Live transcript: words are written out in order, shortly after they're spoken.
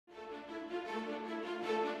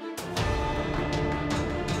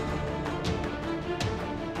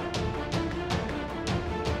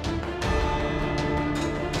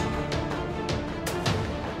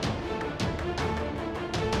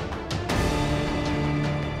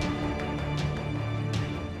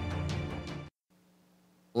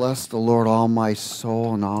Bless the Lord, all my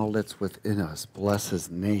soul, and all that's within us. Bless his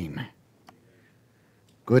name.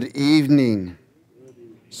 Good evening,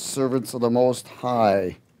 servants of the Most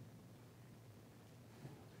High,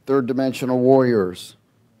 third dimensional warriors.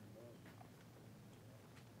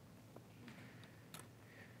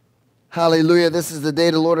 Hallelujah. This is the day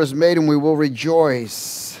the Lord has made, and we will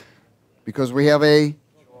rejoice because we have a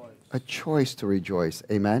choice to rejoice.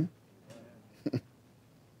 Amen.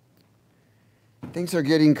 Things are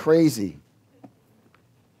getting crazy.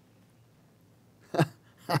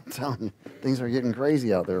 I'm telling you, things are getting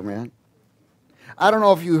crazy out there, man. I don't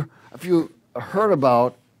know if you heard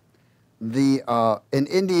about the in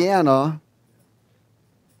Indiana,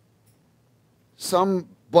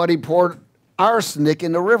 somebody poured arsenic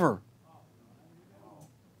in the river.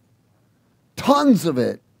 Tons of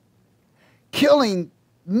it, killing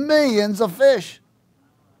millions of fish.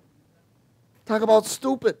 Talk about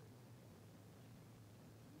stupid.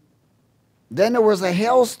 Then there was a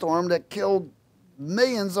hailstorm that killed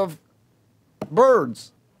millions of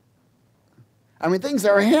birds. I mean, things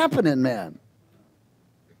are happening, man.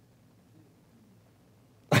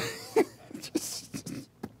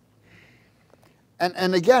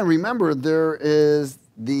 And again, remember, there is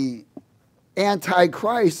the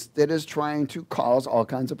Antichrist that is trying to cause all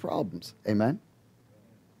kinds of problems. Amen?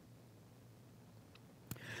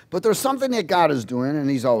 But there's something that God is doing, and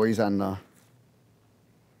He's always on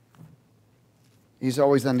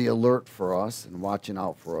the alert for us and watching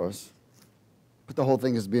out for us. But the whole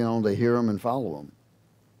thing is being able to hear Him and follow Him.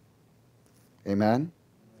 Amen?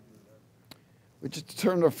 Would you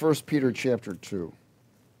turn to 1 Peter chapter 2.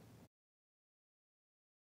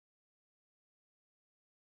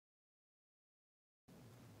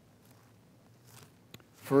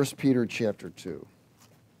 First Peter chapter 2.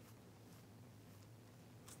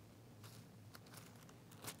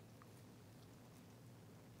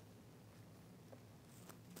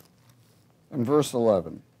 And verse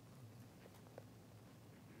 11.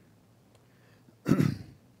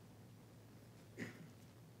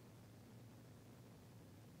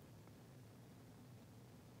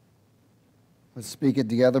 Let's speak it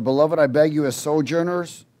together. Beloved, I beg you as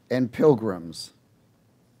sojourners and pilgrims,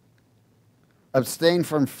 abstain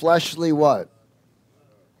from fleshly what?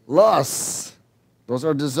 Lusts. Those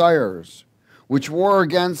are desires, which war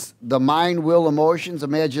against the mind, will, emotions,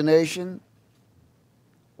 imagination,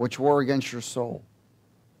 which war against your soul.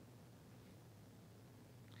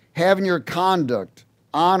 Having your conduct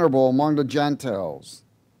honorable among the Gentiles.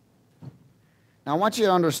 Now I want you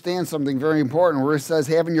to understand something very important. Where it says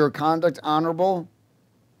having your conduct honorable,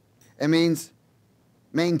 it means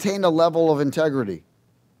maintain a level of integrity.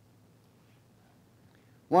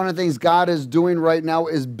 One of the things God is doing right now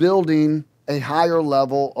is building a higher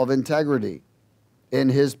level of integrity in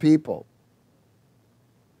His people.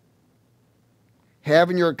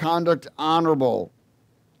 Having your conduct honorable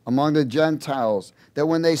among the Gentiles, that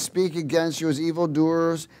when they speak against you as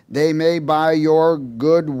evildoers, they may by your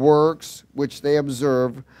good works, which they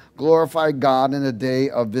observe, glorify God in the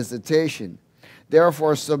day of visitation.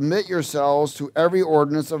 Therefore submit yourselves to every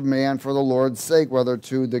ordinance of man for the Lord's sake, whether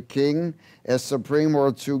to the king as supreme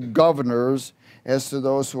or to governors as to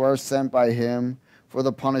those who are sent by him for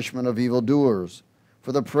the punishment of evildoers,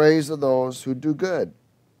 for the praise of those who do good.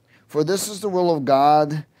 For this is the will of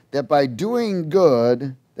God, that by doing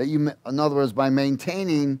good, that you, in other words, by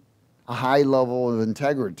maintaining a high level of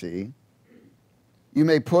integrity, you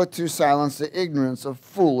may put to silence the ignorance of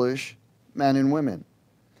foolish men and women.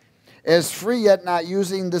 As free, yet not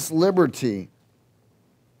using this liberty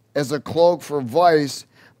as a cloak for vice,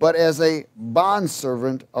 but as a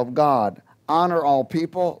bondservant of God. Honor all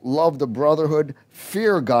people, love the brotherhood,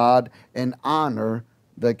 fear God, and honor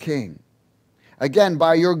the king. Again,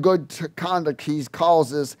 by your good conduct, He calls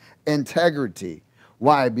this integrity.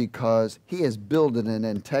 Why? Because He is building an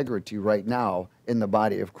integrity right now in the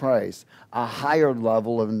body of Christ, a higher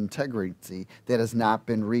level of integrity that has not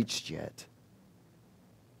been reached yet.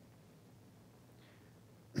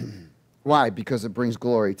 Why? Because it brings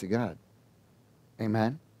glory to God.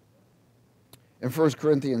 Amen? In 1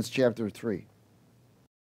 Corinthians chapter 3.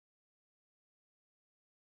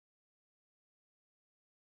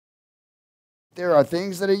 There are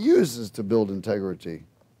things that He uses to build integrity.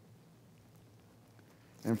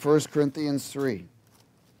 In 1 Corinthians 3.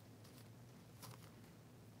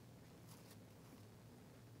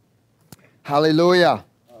 Hallelujah.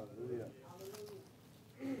 Hallelujah.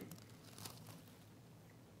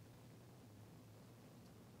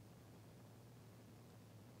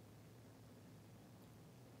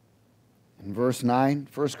 In verse 9,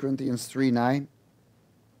 1 Corinthians 3:9.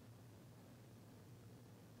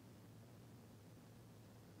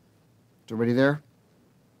 Everybody there?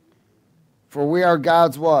 For we are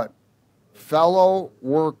God's what? Fellow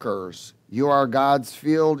workers. You are God's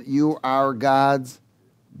field. You are God's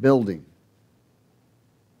building.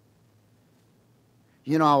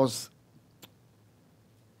 You know,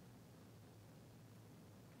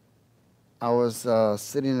 I was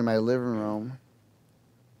sitting in my living room,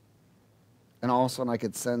 and all of a sudden I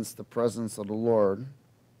could sense the presence of the Lord.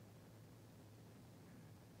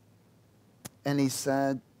 And he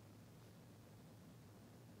said,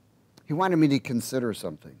 he wanted me to consider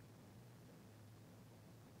something.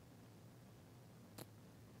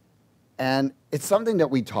 And it's something that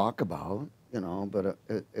we talk about, you know, but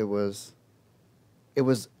it was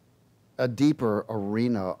a deeper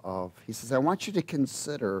arena of, he says, I want you to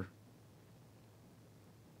consider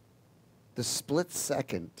the split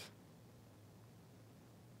second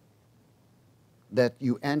that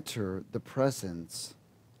you enter the presence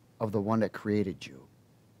of the one that created you.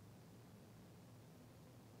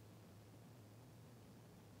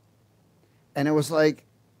 And it was like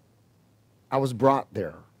I was brought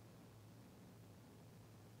there,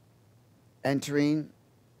 entering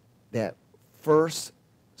that first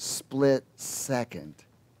split second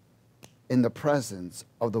in the presence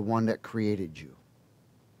of the one that created you.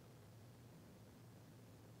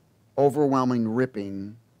 Overwhelming,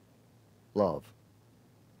 ripping love.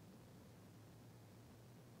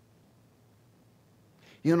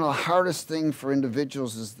 You know, the hardest thing for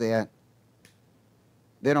individuals is that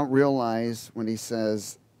they don't realize when he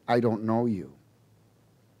says, I don't know you.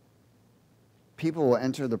 People will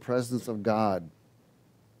enter the presence of God,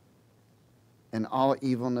 and all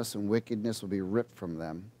evilness and wickedness will be ripped from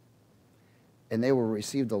them, and they will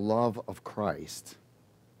receive the love of Christ.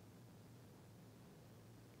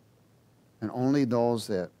 And only those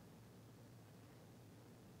that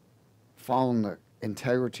follow in the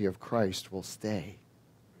integrity of Christ will stay.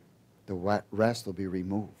 The rest will be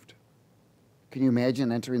removed. Can you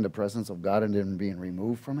imagine entering the presence of God and then being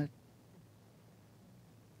removed from it?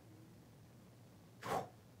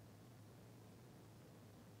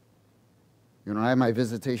 You know, I had my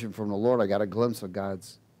visitation from the Lord. I got a glimpse of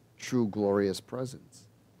God's true, glorious presence.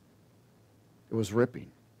 It was ripping.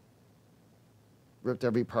 Ripped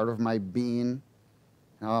every part of my being,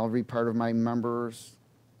 every part of my members.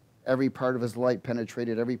 Every part of his light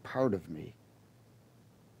penetrated every part of me.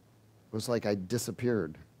 It was like I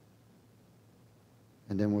disappeared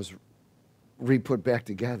and then was re-put back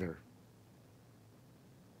together.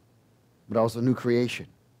 But I was a new creation,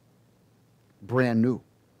 brand new.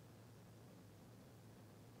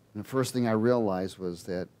 And the first thing I realized was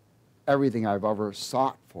that everything I've ever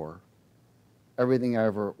sought for, everything I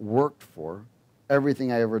ever worked for,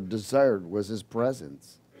 everything I ever desired was his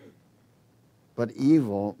presence. But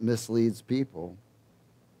evil misleads people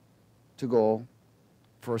to go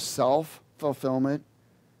for self-fulfillment,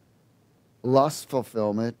 lust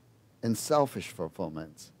fulfillment, and selfish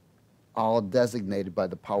fulfillments, all designated by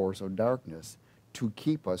the powers of darkness to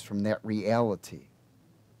keep us from that reality.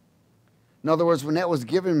 In other words, when that was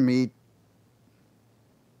given me,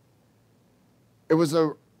 it was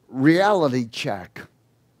a reality check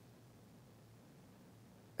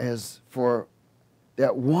as for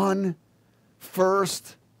that one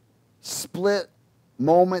first split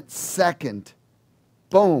moment, second,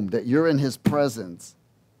 boom, that you're in his presence.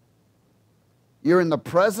 You're in the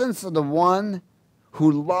presence of the one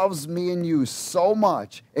who loves me and you so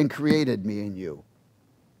much and created me and you.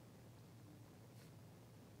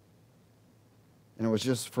 And it was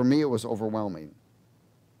just, for me, it was overwhelming.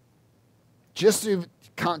 Just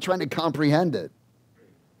trying to comprehend it.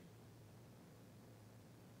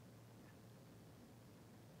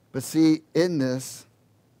 But see, in this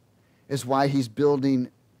is why he's building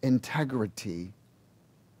integrity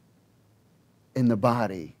in the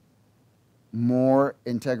body. More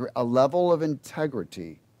integrity, a level of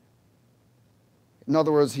integrity. In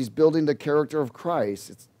other words, he's building the character of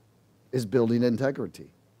Christ. Is building integrity.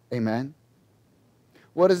 Amen?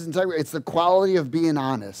 What is integrity? It's the quality of being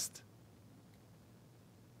honest.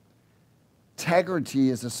 Integrity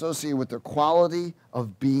is associated with the quality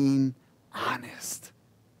of being honest.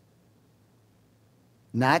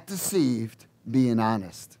 Not deceived, being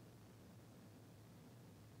honest.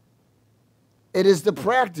 It is the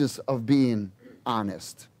practice of being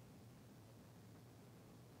honest.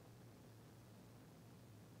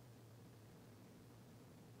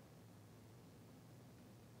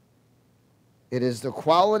 It is the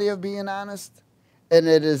quality of being honest, and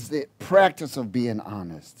it is the practice of being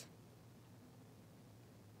honest.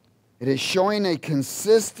 It is showing a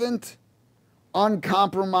consistent,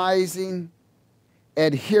 uncompromising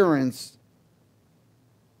adherence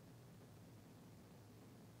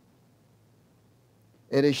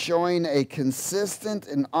It is showing a consistent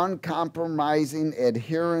and uncompromising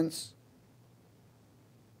adherence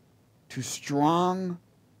to strong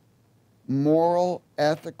moral,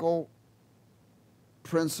 ethical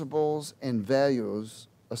principles and values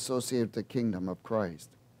associated with the kingdom of Christ.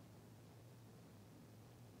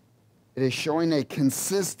 It is showing a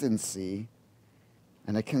consistency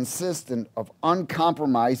and a consistent of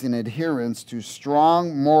uncompromising adherence to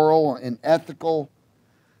strong moral and ethical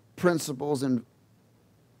principles and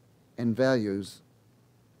values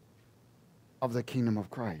of the kingdom of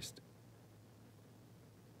Christ.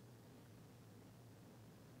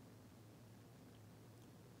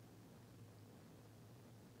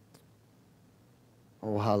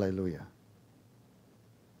 Oh, hallelujah.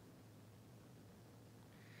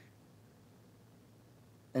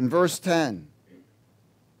 In verse 10,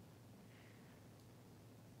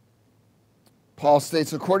 Paul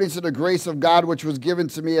states, according to the grace of God which was given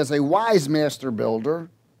to me as a wise master builder,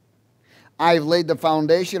 I have laid the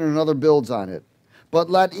foundation and another builds on it. But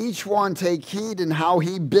let each one take heed in how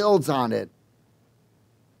he builds on it.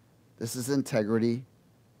 This is integrity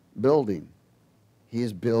building. He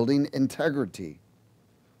is building integrity.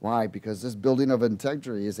 Why? Because this building of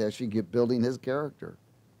integrity is actually building his character.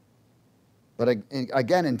 But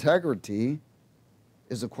again, integrity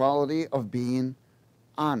is the quality of being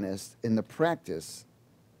honest in the practice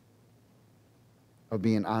of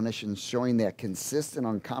being honest and showing that consistent,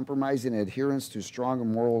 uncompromising adherence to strong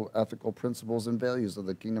and moral, ethical principles and values of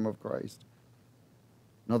the kingdom of Christ.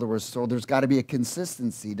 In other words, so there's got to be a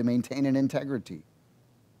consistency to maintain an integrity.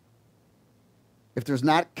 If there's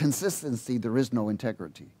not consistency, there is no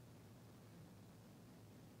integrity.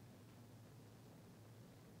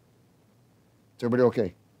 Is everybody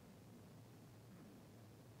okay?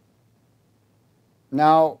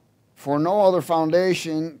 Now, for no other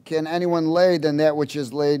foundation can anyone lay than that which is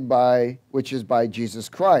by Jesus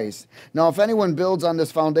Christ. Now, if anyone builds on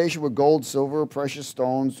this foundation with gold, silver, precious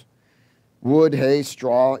stones, wood, hay,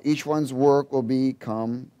 straw, each one's work will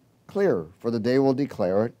become clear, for the day will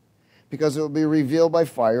declare it, because it will be revealed by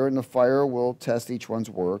fire, and the fire will test each one's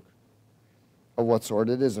work of what sort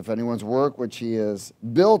it is. If anyone's work which he is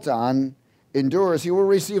built on endures, he will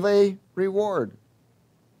receive a reward.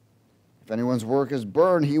 If anyone's work is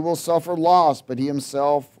burned, he will suffer loss, but he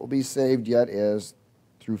himself will be saved, yet as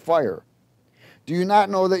through fire. Do you not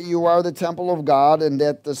know that you are the temple of God, and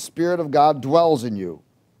that the Spirit of God dwells in you?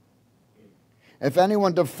 If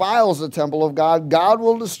anyone defiles the temple of God, God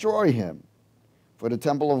will destroy him. For the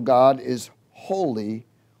temple of God is holy,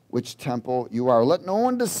 which temple you are. Let no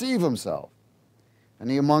one deceive himself.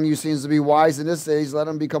 Any among you seems to be wise in this age, let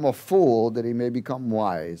him become a fool, that he may become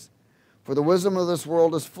wise. For the wisdom of this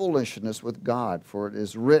world is foolishness with God, for it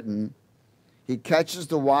is written, he catches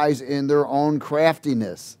the wise in their own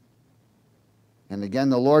craftiness. And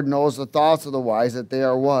again, the Lord knows the thoughts of the wise, that they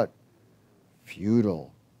are what?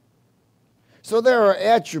 Futile. So there are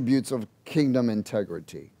attributes of kingdom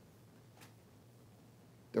integrity.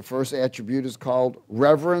 The first attribute is called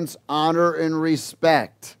reverence, honor, and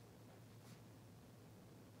respect.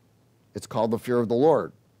 It's called the fear of the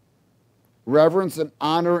Lord. Reverence and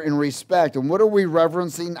honor and respect. And what are we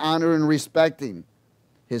reverencing, honor, and respecting?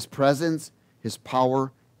 His presence, his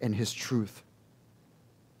power, and his truth,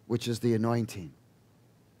 which is the anointing.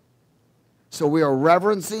 So we are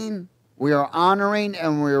reverencing, we are honoring,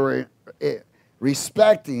 and we are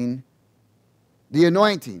respecting the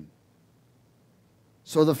anointing.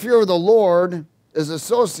 So the fear of the Lord is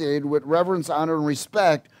associated with reverence, honor, and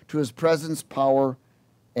respect to his presence, power,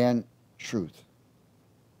 and truth.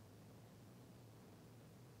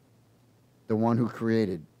 The one who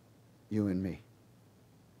created you and me.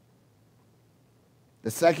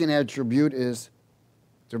 The second attribute is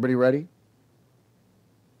everybody ready?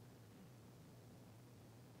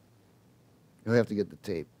 You'll have to get the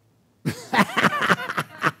tape.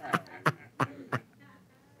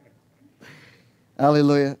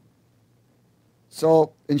 Hallelujah.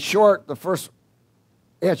 So, in short, the first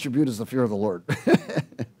attribute is the fear of the Lord.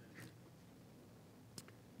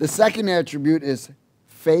 The second attribute is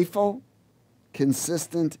faithful,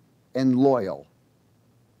 consistent, and loyal.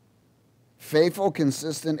 Faithful,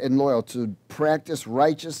 consistent, and loyal to practice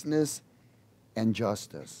righteousness and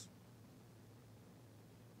justice.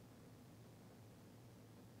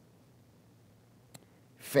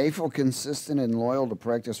 Faithful, consistent, and loyal to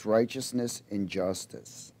practice righteousness and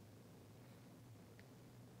justice.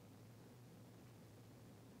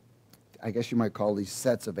 I guess you might call these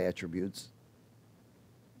sets of attributes.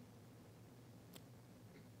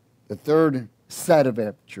 The third set of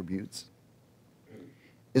attributes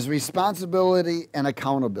is responsibility and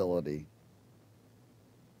accountability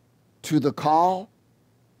to the call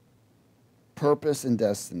purpose, and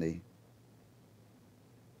destiny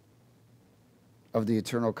of the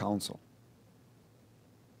eternal council.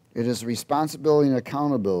 It is responsibility and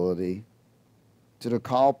accountability to the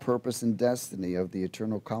call, purpose, and destiny of the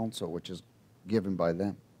eternal council, which is given by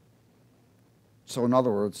them. So, in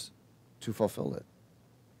other words, to fulfill it.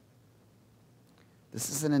 This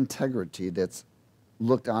is an integrity that's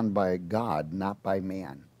looked on by God, not by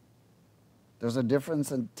man. There's a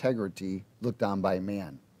difference in integrity looked on by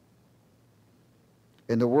man.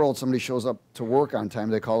 In the world, somebody shows up to work on time,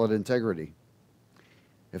 they call it integrity.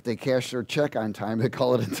 If they cash their check on time, they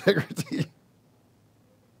call it integrity.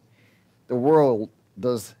 The world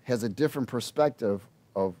has a different perspective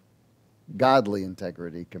of godly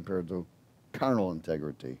integrity compared to carnal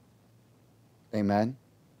integrity. Amen?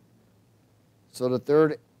 So the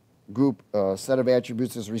third group set of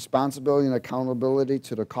attributes is responsibility and accountability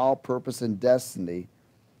to the call, purpose, and destiny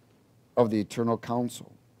of the eternal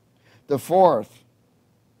council. The fourth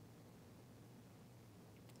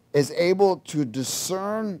is able to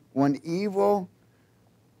discern when evil,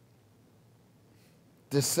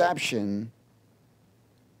 deception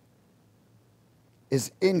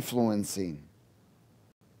is influencing.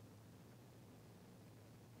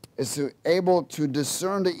 Is able to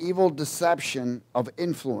discern the evil deception of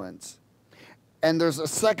influence. And there's a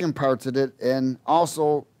second part to it, and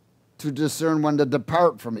also to discern when to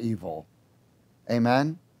depart from evil.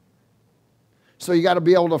 Amen? So you got to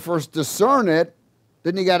be able to first discern it,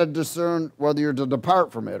 then you got to discern whether you're to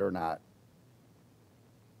depart from it or not.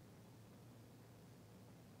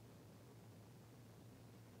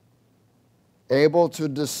 Able to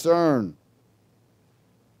discern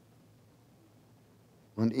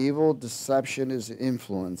when evil deception is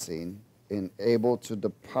influencing, and able to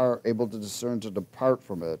discern to depart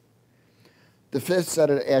from it. The fifth set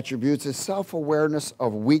of attributes is self-awareness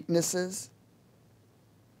of weaknesses.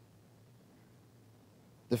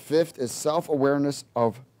 The fifth is self-awareness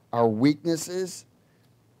of our weaknesses,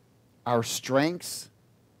 our strengths,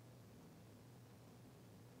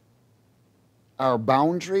 our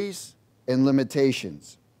boundaries, and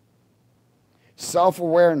limitations.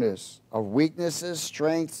 Self-awareness of weaknesses,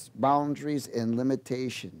 strengths, boundaries, and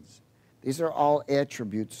limitations. These are all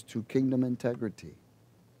attributes to kingdom integrity.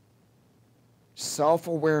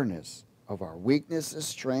 Self-awareness of our weaknesses,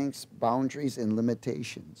 strengths, boundaries, and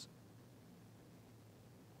limitations.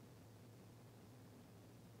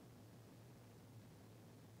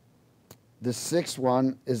 The sixth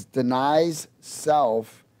one is denies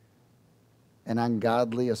self and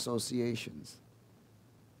ungodly associations.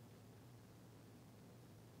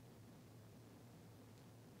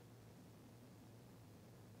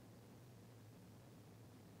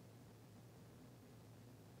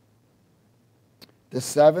 The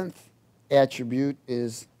seventh attribute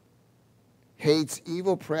is hates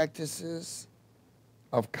evil practices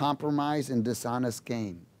of compromise and dishonest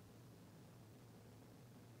gain.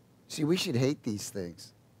 See, we should hate these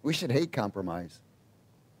things. We should hate compromise.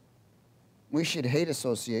 We should hate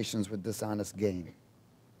associations with dishonest gain.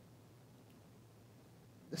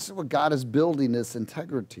 This is what God is building, this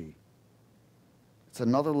integrity. It's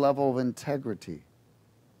another level of integrity.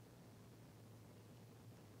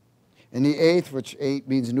 And the eighth, which 8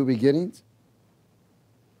 means new beginnings,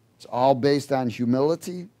 it's all based on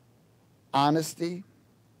humility, honesty,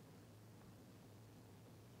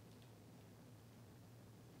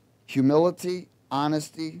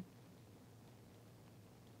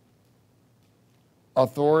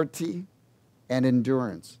 authority, and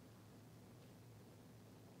endurance.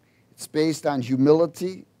 It's based on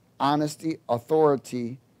humility, honesty,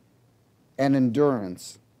 authority, and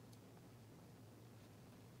endurance.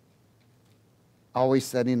 Always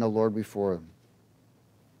setting the Lord before them.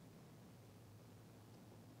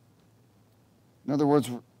 In other words,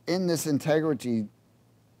 in this integrity,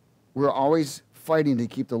 we're always fighting to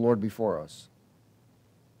keep the Lord before us.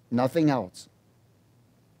 Nothing else.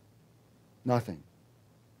 Nothing.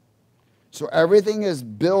 So everything is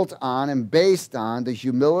built on and based on the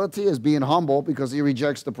humility as being humble because he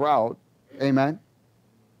rejects the proud. Amen.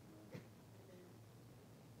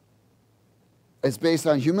 It's based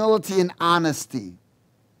on humility and honesty.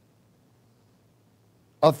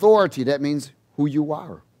 Authority, that means who you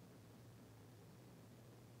are.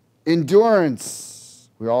 Endurance,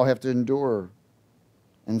 we all have to endure.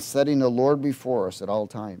 And setting the Lord before us at all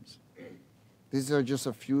times. These are just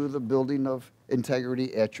a few of the building of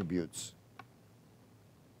integrity attributes.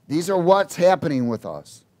 These are what's happening with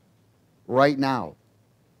us right now.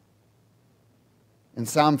 In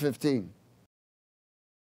Psalm 15.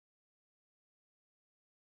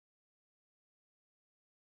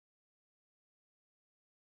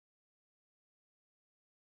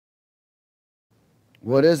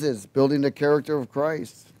 What is it? It's building the character of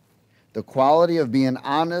Christ. The quality of being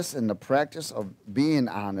honest and the practice of being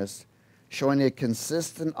honest, showing a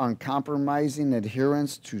consistent, uncompromising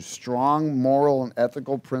adherence to strong moral and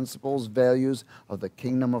ethical principles, values of the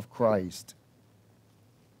kingdom of Christ.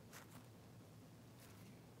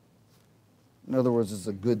 In other words, it's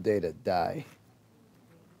a good day to die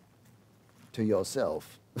to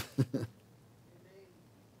yourself.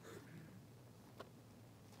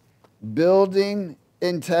 Building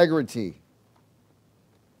integrity.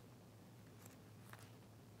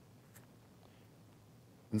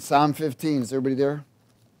 In Psalm 15, is everybody there?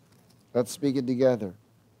 Let's speak it together.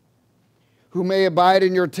 Who may abide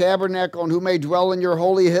in your tabernacle and who may dwell in your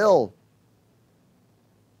holy hill?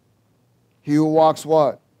 He who walks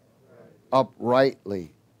what?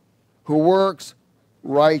 Uprightly. Who works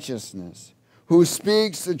righteousness. Who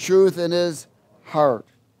speaks the truth in his heart.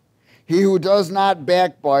 He who does not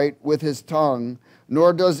backbite with his tongue,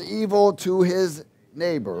 nor does evil to his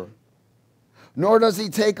neighbor, nor does he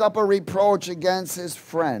take up a reproach against his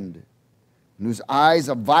friend, in whose eyes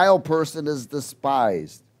a vile person is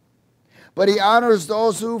despised. But he honors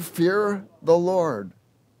those who fear the Lord.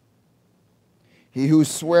 He who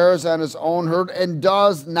swears on his own hurt and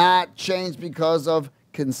does not change because of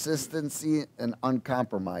consistency and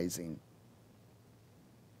uncompromising.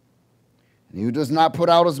 And he who does not put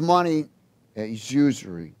out his money at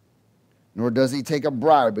usury, nor does he take a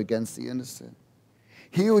bribe against the innocent.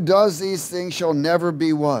 He who does these things shall never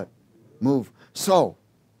be what? Moved. So,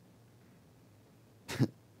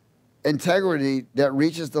 integrity that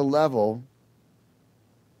reaches the level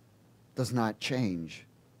does not change.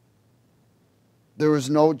 There is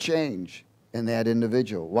no change in that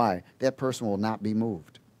individual. Why? That person will not be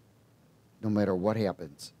moved, no matter what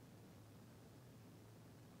happens.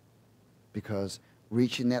 Because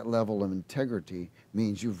reaching that level of integrity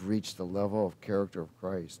means you've reached the level of character of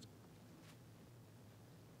Christ.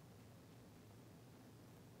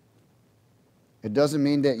 It doesn't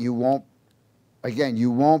mean that you won't, again, you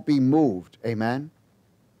won't be moved, amen?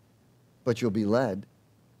 But you'll be led.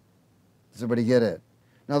 Does everybody get it?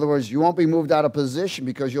 In other words, you won't be moved out of position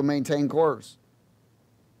because you'll maintain course.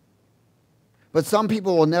 But some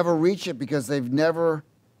people will never reach it because they've never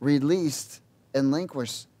released and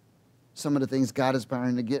relinquished some of the things God is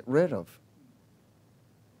trying to get rid of.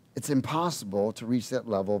 It's impossible to reach that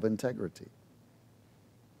level of integrity.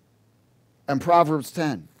 And Proverbs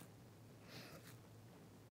 10.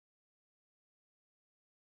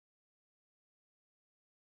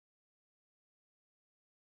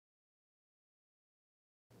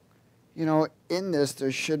 You know, in this,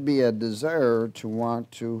 there should be a desire to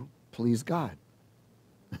want to please God.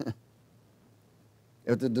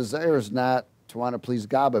 If the desire is not to want to please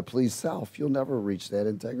God but please self, you'll never reach that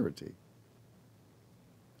integrity.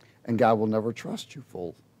 And God will never trust you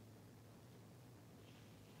full.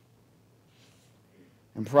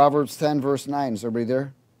 In Proverbs 10, verse 9, is everybody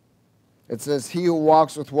there? It says, he who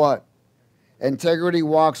walks with what? Integrity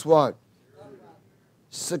walks what?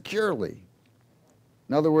 Securely.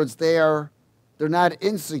 In other words, they're not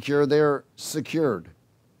insecure, they're secured.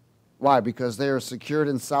 Why? Because they are secured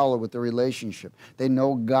and solid with their relationship. They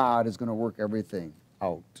know God is going to work everything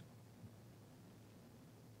out.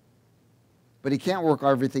 But he can't work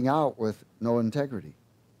everything out with no integrity.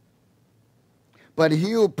 But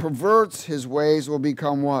he who perverts his ways will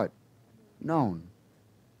become what? Known.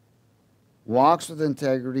 Walks with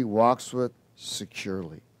integrity, walks with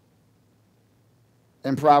securely.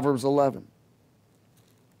 In Proverbs 11.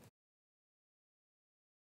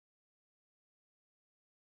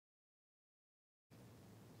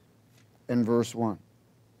 In verse 1.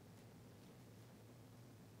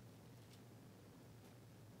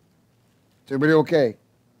 Is everybody okay?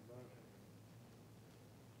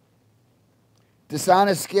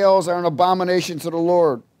 Dishonest scales are an abomination to the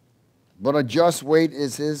Lord, but a just weight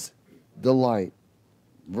is his delight.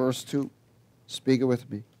 Verse 2. Speak it with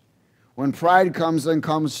me. When pride comes, then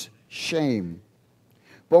comes shame.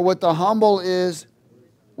 But with the humble is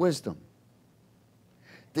wisdom.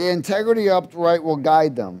 The integrity upright will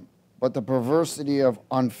guide them, but the perversity of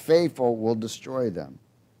unfaithful will destroy them.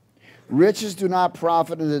 Riches do not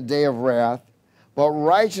profit in the day of wrath, but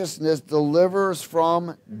righteousness delivers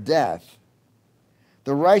from death.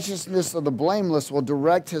 The righteousness of the blameless will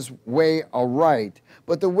direct his way aright,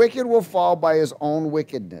 but the wicked will fall by his own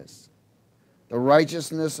wickedness. The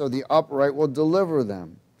righteousness of the upright will deliver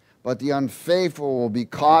them, but the unfaithful will be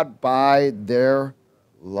caught by their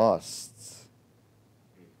lusts.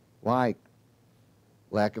 Why?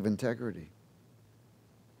 Lack of integrity.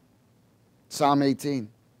 Psalm 18.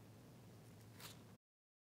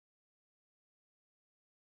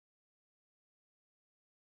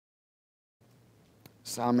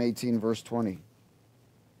 Psalm 18, verse 20.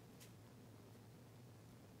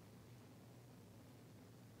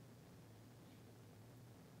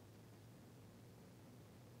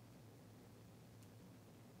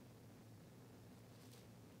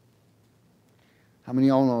 How many of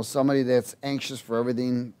y'all know somebody that's anxious for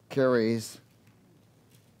everything carries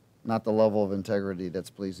not the level of integrity that's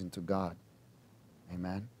pleasing to God?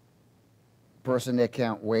 Amen. A person that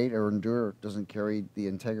can't wait or endure doesn't carry the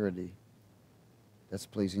integrity that's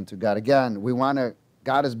pleasing to God. Again,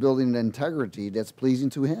 God is building an integrity that's pleasing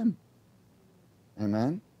to Him.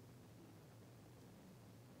 Amen.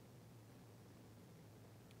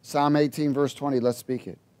 Psalm 18, verse 20, let's speak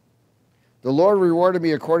it. The Lord rewarded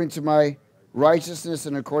me according to my righteousness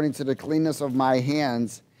and according to the cleanness of my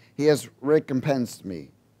hands. He has recompensed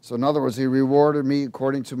me. So in other words, He rewarded me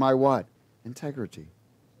according to my what? Integrity.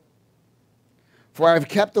 For I have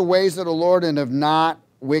kept the ways of the Lord and have not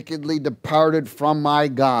wickedly departed from my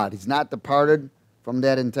God. He's not departed from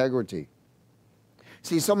that integrity.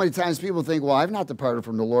 See, so many times people think, well, I've not departed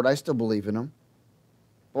from the Lord. I still believe in Him.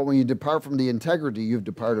 But when you depart from the integrity, you've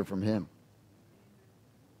departed from Him.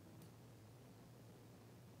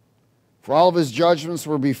 For all of His judgments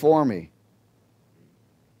were before me,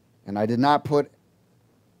 and I did not put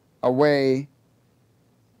away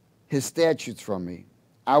His statutes from me.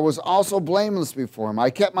 I was also blameless before Him.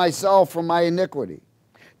 I kept myself from my iniquity.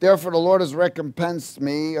 Therefore the Lord has recompensed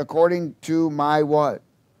me according to my what?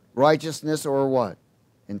 Righteousness or what?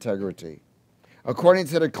 Integrity. According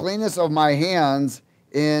to the cleanness of my hands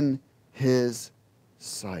in His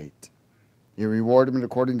sight. He rewarded me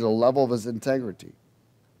according to the level of His integrity.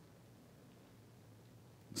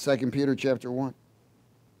 2 Peter chapter 1.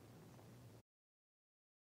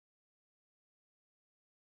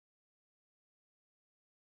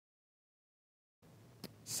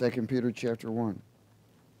 Second Peter chapter 1.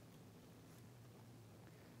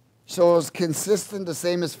 So is consistent the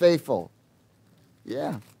same as faithful?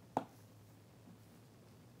 Yeah.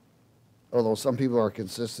 Although some people are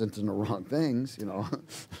consistent in the wrong things, you know.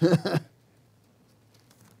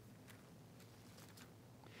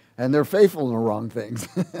 And they're faithful in the wrong things.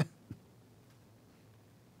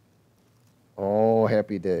 Oh,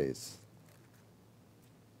 happy days.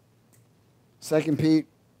 2 Pete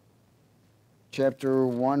chapter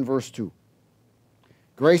 1, verse 2.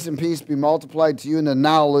 Grace and peace be multiplied to you in the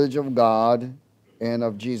knowledge of God and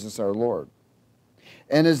of Jesus our Lord.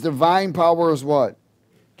 And His divine power is what?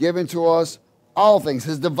 Given to us all things.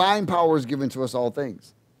 His divine power is given to us all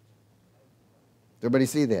things. Everybody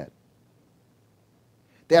see that?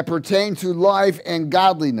 That pertain to life and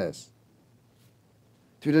godliness,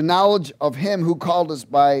 to the knowledge of Him who called us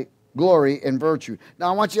by glory and virtue. Now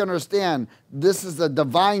I want you to understand, this is the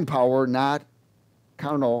divine power, not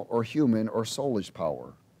carnal or human or soulish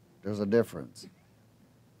power. There's a difference.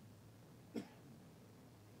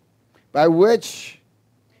 By which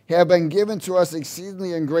have been given to us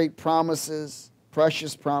exceedingly and great promises,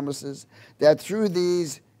 precious promises, that through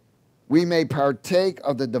these we may partake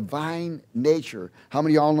of the divine nature. How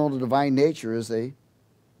many of y'all know the divine nature is a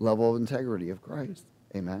level of integrity of Christ?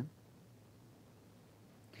 Amen.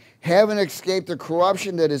 Having escaped the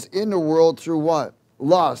corruption that is in the world through what?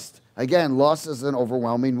 Lust. Again, lust is an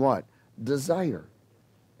overwhelming what? Desire.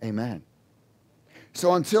 Amen.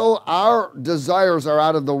 So until our desires are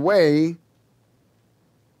out of the way,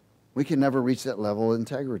 we can never reach that level of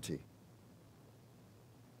integrity.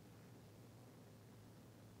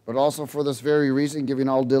 But also for this very reason, giving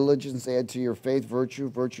all diligence, add to your faith virtue,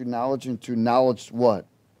 virtue knowledge, and to knowledge what?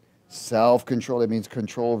 Self-control. That means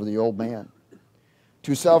control over the old man.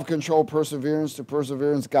 To self-control, perseverance, to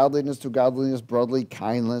perseverance, godliness, to godliness, brotherly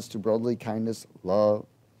kindness, to brotherly kindness, love.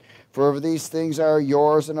 For if these things are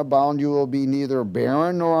yours and abound, you will be neither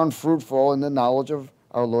barren nor unfruitful in the knowledge of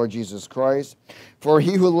our Lord Jesus Christ. For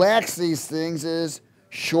he who lacks these things is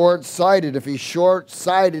short-sighted. If he's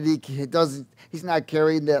short-sighted, he's not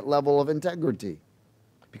carrying that level of integrity,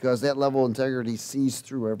 because that level of integrity sees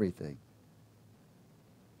through everything.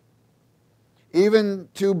 Even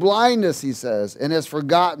to blindness, he says, and has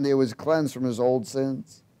forgotten that he was cleansed from his old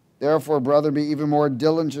sins. Therefore, brethren, be even more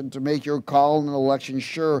diligent to make your call and election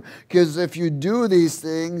sure. Because if you do these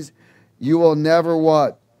things, you will never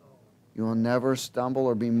what? You will never stumble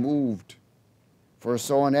or be moved. For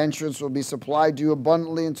so an entrance will be supplied to you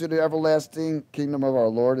abundantly into the everlasting kingdom of our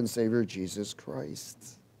Lord and Savior Jesus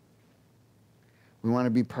Christ. We want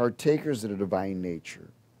to be partakers of the divine nature.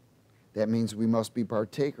 That means we must be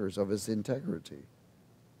partakers of His integrity.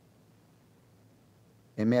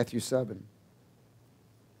 In Matthew 7.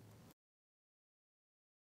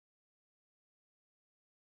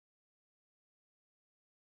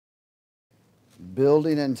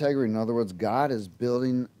 building integrity. In other words, God is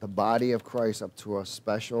building the body of Christ up to a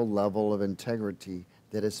special level of integrity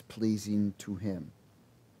that is pleasing to Him.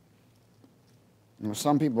 You know,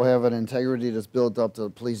 some people have an integrity that's built up to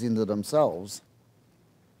pleasing to themselves.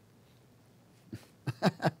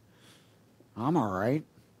 I'm all right.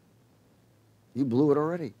 You blew it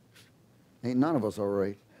already. Ain't none of us all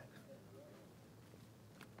right.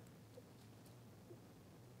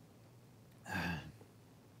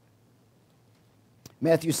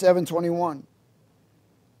 Matthew 7:21.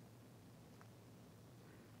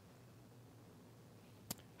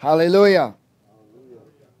 Hallelujah.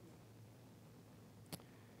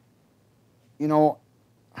 You know,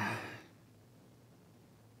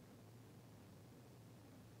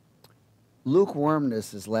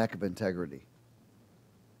 lukewarmness is lack of integrity.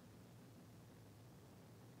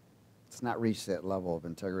 It's not reached that level of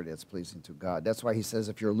integrity that's pleasing to God. That's why He says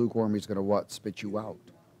if you're lukewarm, He's going to what? Spit you out.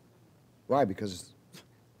 Why? Because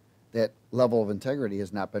that level of integrity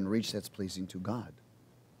has not been reached that's pleasing to God.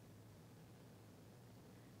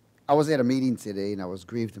 I was at a meeting today and I was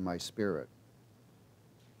grieved in my spirit.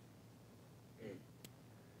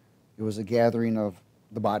 It was a gathering of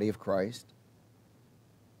the body of Christ.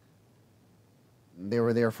 They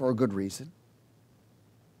were there for a good reason.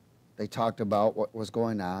 They talked about what was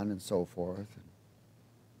going on and so forth.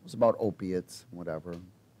 It was about opiates, whatever,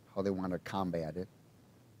 how they want to combat it.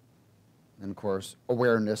 And of course,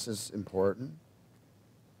 awareness is important.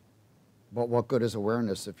 But what good is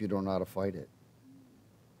awareness if you don't know how to fight it?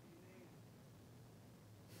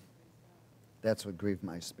 That's what grieved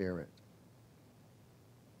my spirit.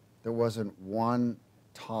 There wasn't one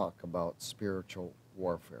talk about spiritual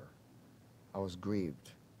warfare. I was grieved.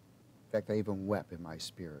 In fact, I even wept in my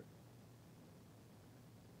spirit.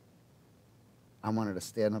 I wanted to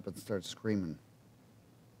stand up and start screaming.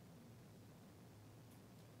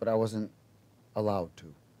 But I wasn't allowed to.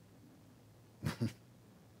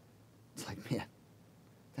 It's like, man, what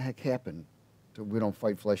the heck happened? We don't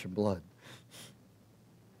fight flesh and blood.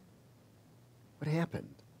 What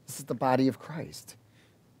happened? This is the body of Christ.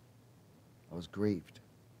 I was grieved.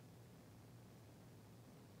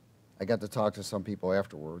 I got to talk to some people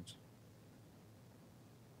afterwards.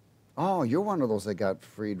 Oh, you're one of those that got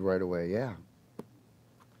freed right away. Yeah.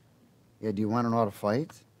 Yeah, do you want to know how to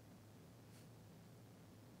fight?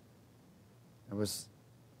 I was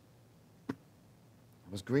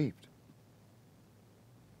grieved.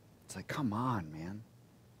 It's like, come on, man.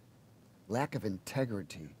 Lack of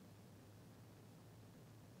integrity.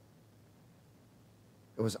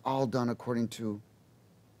 It was all done according to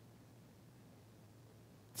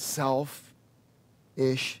selfish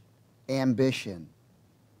ambition.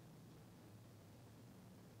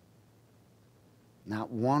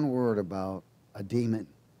 Not one word about a demon.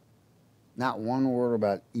 Not one word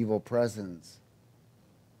about evil presence.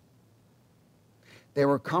 They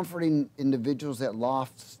were comforting individuals that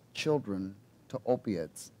lost children to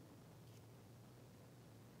opiates.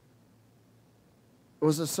 It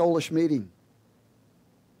was a soulish meeting.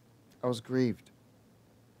 I was grieved.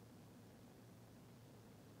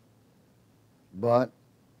 But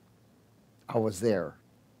I was there.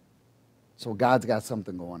 So God's got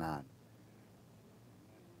something going on.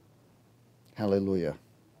 Hallelujah.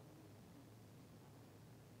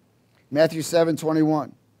 Matthew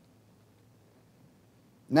 7:21.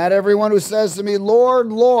 Not everyone who says to me, Lord,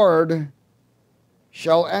 Lord,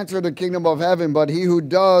 shall enter the kingdom of heaven, but he who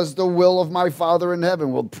does the will of my Father in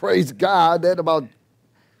heaven. Well, praise God. That about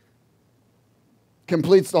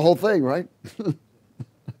completes the whole thing, right?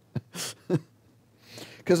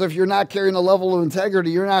 Because if you're not carrying a level of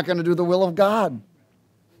integrity, you're not going to do the will of God.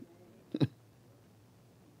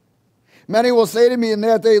 Many will say to me in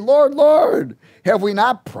that day, Lord, Lord, have we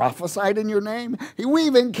not prophesied in your name? We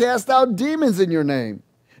even cast out demons in your name,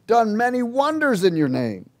 done many wonders in your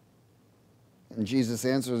name. And Jesus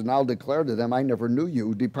answers, and I'll declare to them, I never knew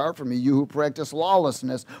you. Depart from me, you who practice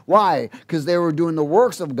lawlessness. Why? Because they were doing the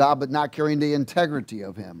works of God, but not carrying the integrity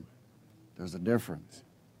of Him. There's a difference.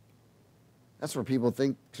 That's where people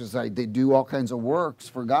think, because they do all kinds of works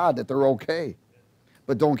for God, that they're okay,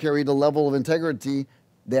 but don't carry the level of integrity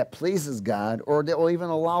that pleases God, or that will even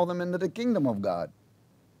allow them into the kingdom of God.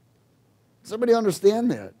 Somebody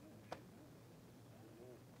understand that?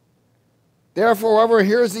 Therefore, whoever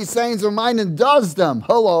hears these sayings of mine and does them,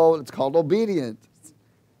 hello, it's called obedience.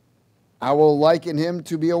 I will liken him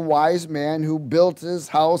to be a wise man who built his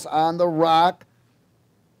house on the rock.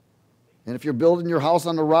 And if you're building your house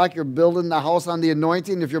on the rock, you're building the house on the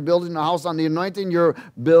anointing. If you're building the house on the anointing, you're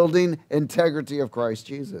building integrity of Christ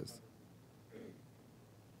Jesus.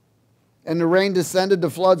 And the rain descended,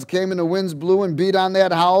 the floods came, and the winds blew and beat on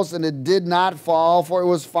that house, and it did not fall, for it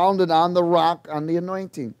was founded on the rock, on the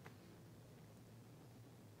anointing.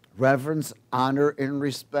 Reverence, honor, and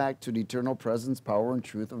respect to the eternal presence, power, and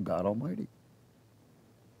truth of God Almighty.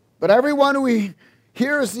 But everyone who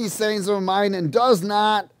hears these sayings of mine and does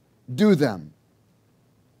not do them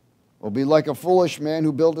will be like a foolish man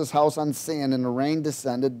who built his house on sand, and the rain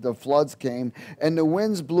descended, the floods came, and the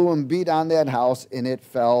winds blew and beat on that house, and it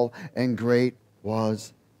fell, and great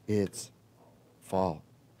was its fall.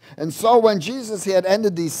 And so when Jesus had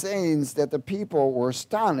ended these sayings, that the people were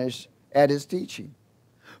astonished at his teaching.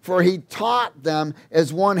 For he taught them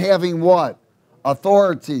as one having what?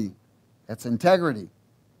 Authority. That's integrity.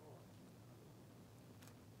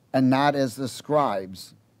 And not as the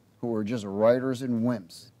scribes, who were just writers and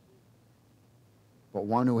wimps, but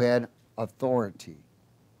one who had authority.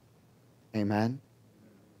 Amen?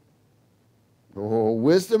 Oh,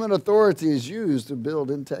 wisdom and authority is used to build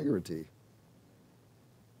integrity.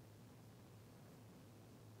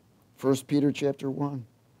 1 Peter chapter 1.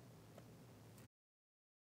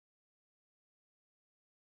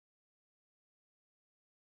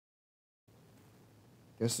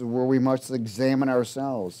 This is where we must examine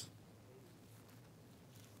ourselves.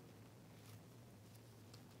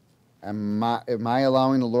 Am I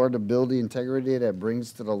allowing the Lord to build the integrity that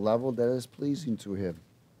brings to the level that is pleasing to him?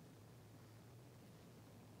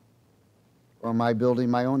 Or am I building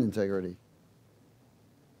my own integrity?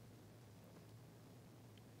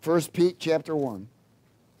 1 Pete chapter 1.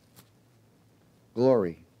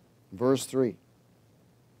 Glory. Verse 3. Is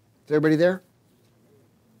everybody there?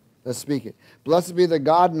 Let's speak it. Blessed be the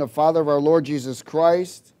God and the Father of our Lord Jesus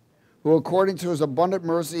Christ, who according to his abundant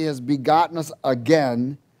mercy has begotten us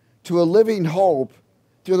again to a living hope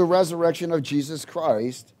through the resurrection of Jesus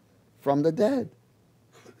Christ from the dead,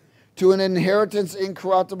 to an inheritance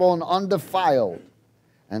incorruptible and undefiled,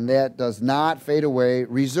 and that does not fade away,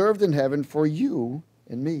 reserved in heaven for you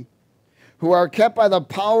and me, who are kept by the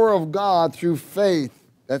power of God through faith,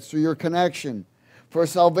 that's through your connection, for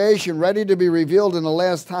salvation ready to be revealed in the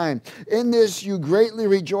last time. In this you greatly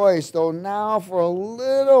rejoice, though now for a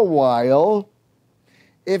little while,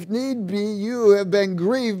 if need be, you have been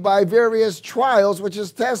grieved by various trials, which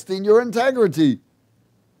is testing your integrity.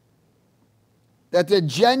 That the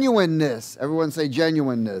genuineness, everyone say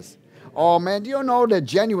genuineness. Oh man, do you know that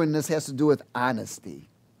genuineness has to do with honesty?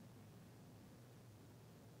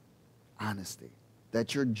 Honesty.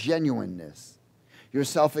 That your genuineness, your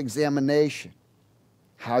self-examination,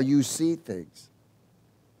 how you see things.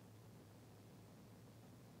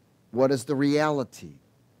 What is the reality?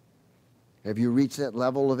 Have you reached that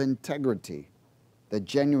level of integrity, the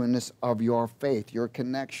genuineness of your faith, your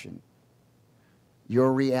connection,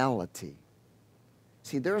 your reality?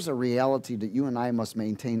 See, there's a reality that you and I must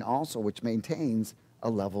maintain also, which maintains a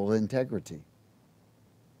level of integrity.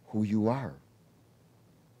 Who you are.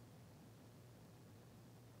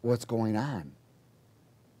 What's going on?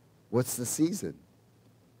 What's the season?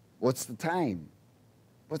 What's the time?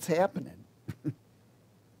 What's happening?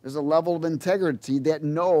 There's a level of integrity that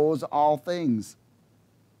knows all things.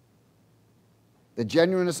 The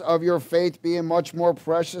genuineness of your faith being much more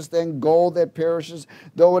precious than gold that perishes,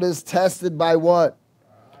 though it is tested by what?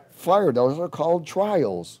 Fire. Those are called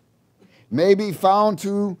trials. May be found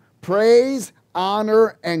to praise,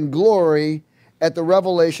 honor, and glory at the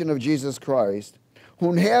revelation of Jesus Christ,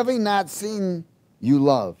 whom having not seen you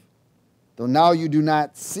love. Though now you do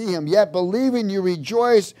not see him, yet believing you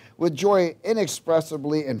rejoice with joy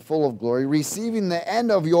inexpressibly and full of glory, receiving the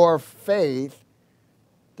end of your faith,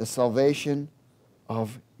 the salvation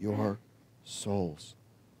of your souls.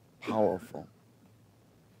 Powerful.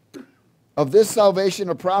 Of this salvation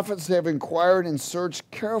the prophets have inquired and searched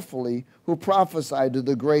carefully, who prophesied to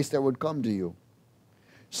the grace that would come to you,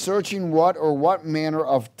 searching what manner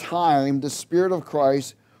of time the Spirit of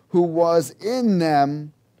Christ who was in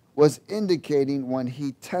them was indicating when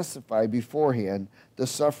he testified beforehand the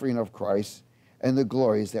suffering of Christ and the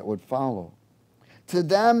glories that would follow. To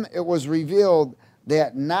them it was revealed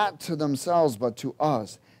that not to themselves but to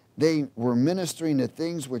us they were ministering the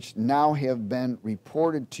things which now have been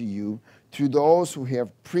reported to you through those who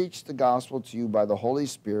have preached the gospel to you by the Holy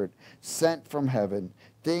Spirit sent from heaven,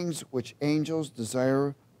 things which angels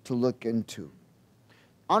desire to look into.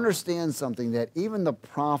 Understand something, that even the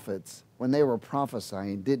prophets, when they were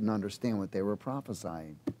prophesying, didn't understand what they were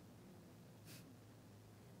prophesying.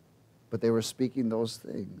 But they were speaking those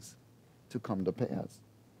things to come to pass.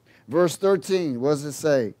 Verse 13, what does it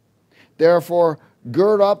say? Therefore,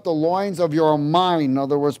 gird up the loins of your mind. In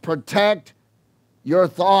other words, protect your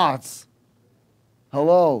thoughts.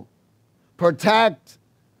 Hello. Protect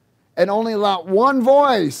and only let one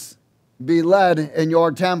voice be led in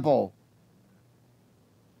your temple.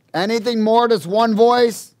 Anything more that's one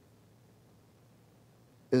voice,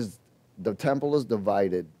 is the temple is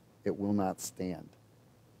divided. It will not stand.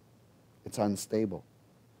 It's unstable.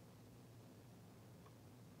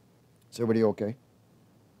 Is everybody okay?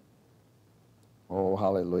 Oh,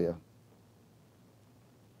 hallelujah.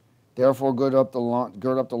 Therefore, gird up the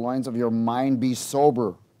loins of your mind, be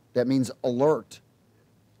sober. That means alert.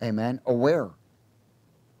 Amen. Aware.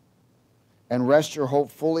 And rest your hope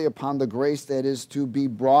fully upon the grace that is to be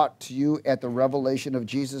brought to you at the revelation of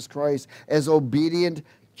Jesus Christ as obedient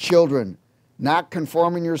children, not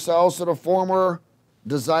conforming yourselves to the former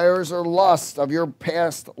desires or lusts of your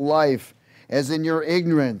past life, as in your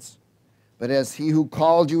ignorance. But as he who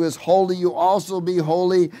called you is holy, you also be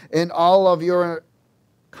holy in all of your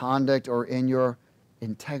conduct or in your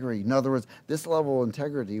integrity. In other words, this level of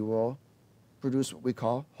integrity will produce what we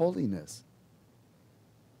call holiness.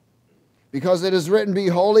 Because it is written, be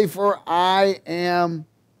holy, for I am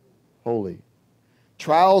holy.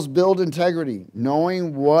 Trials build integrity,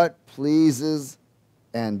 knowing what pleases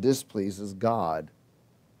and displeases God.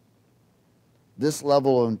 This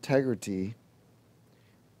level of integrity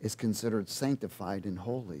is considered sanctified and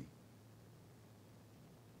holy.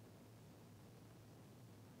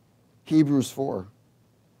 Hebrews 4.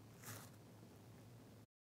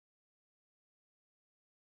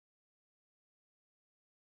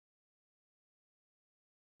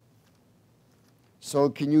 So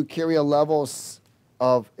can you carry a level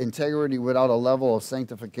of integrity without a level of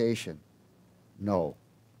sanctification? No.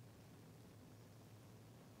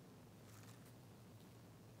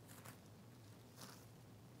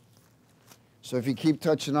 So if you keep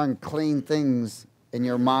touching unclean things in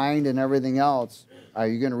your mind and everything else, are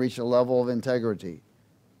you going to reach a level of integrity?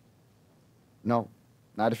 No.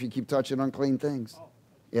 Not if you keep touching unclean things.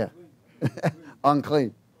 Yeah.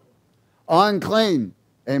 Unclean. Unclean.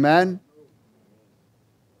 Amen?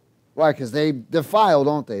 Why? Because they defile,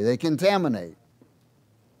 don't they? They contaminate.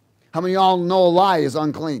 How many of y'all know a lie is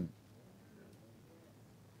unclean?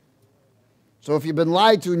 So if you've been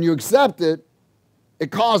lied to and you accept it, it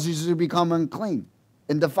causes you to become unclean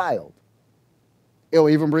and defiled. It'll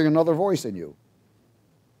even bring another voice in you.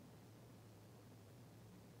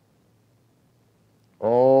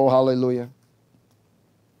 Oh, hallelujah.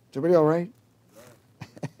 Is everybody all right?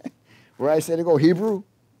 Where I say to go? Hebrew?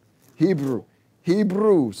 Hebrew.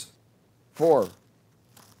 Hebrews 4.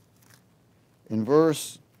 In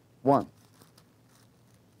verse 1.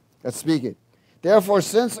 Let's speak it. Therefore,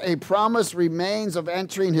 since a promise remains of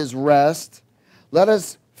entering his rest, let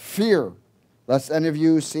us fear, lest any of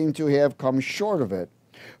you seem to have come short of it.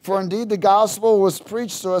 For indeed the gospel was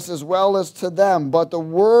preached to us as well as to them, but the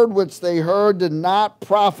word which they heard did not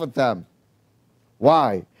profit them.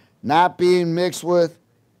 Why? Not being mixed with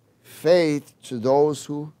faith to those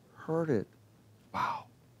who heard it. Wow.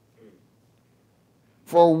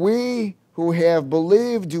 For we who have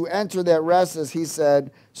believed do enter that rest, as he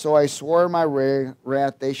said, so I swore in my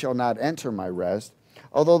wrath, they shall not enter my rest,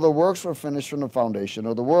 although the works were finished from the foundation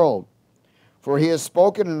of the world. For he has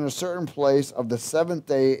spoken in a certain place of the seventh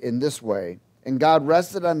day in this way, and God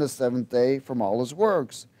rested on the seventh day from all his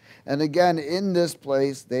works. And again, in this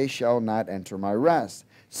place they shall not enter my rest.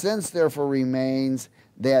 Since therefore remains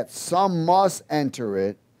that some must enter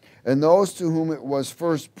it, and those to whom it was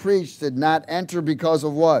first preached did not enter because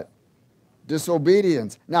of what?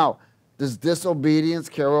 Disobedience. Now, does disobedience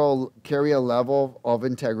carry a level of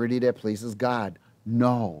integrity that pleases God?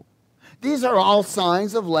 No. These are all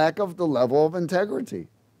signs of lack of the level of integrity.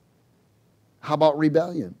 How about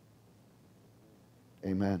rebellion?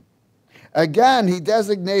 Amen. Again, he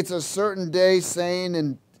designates a certain day, saying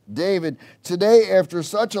in David, today, after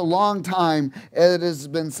such a long time, as it has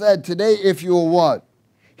been said, today, if you will what?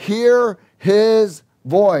 Hear his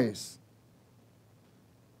voice.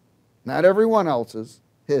 Not everyone else's,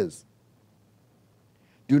 his.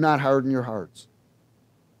 Do not harden your hearts.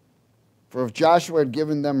 For if Joshua had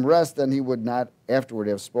given them rest, then he would not afterward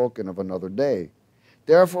have spoken of another day.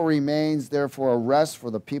 Therefore remains a rest for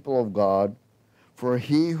the people of God. For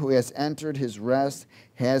he who has entered his rest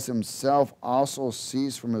has himself also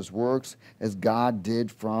ceased from his works, as God did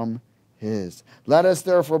from his. Let us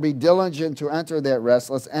therefore be diligent to enter that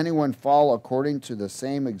rest, lest anyone fall according to the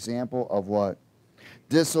same example of what?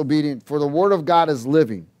 Disobedient. For the word of God is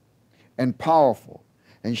living and powerful,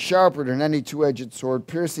 and sharper than any two-edged sword,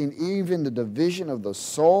 piercing even the division of the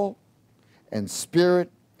soul and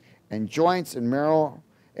spirit and joints and marrow,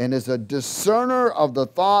 and is a discerner of the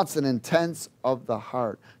thoughts and intents of the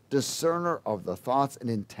heart. Discerner of the thoughts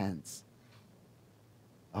and intents.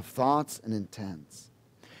 Of thoughts and intents.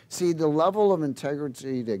 See, the level of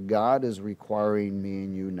integrity that God is requiring me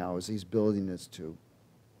and you now as he's building us to,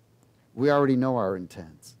 we already know our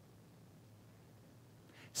intents.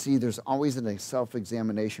 See, there's always a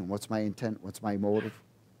self-examination. What's my intent? What's my motive?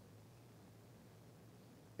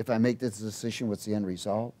 If I make this decision, what's the end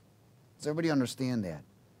result? Does everybody understand that?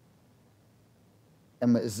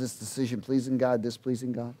 Is this decision pleasing God,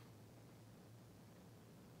 displeasing God?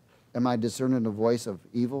 Am I discerning the voice of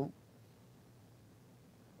evil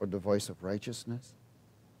or the voice of righteousness?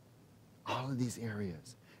 All of these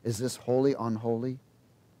areas. Is this holy, unholy?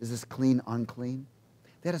 Is this clean, unclean?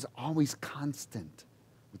 That is always constant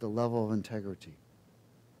with the level of integrity.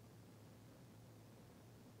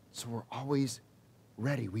 So we're always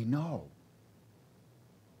ready. We know.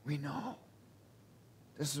 We know.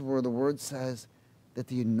 This is where the word says that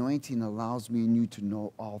the anointing allows me and you to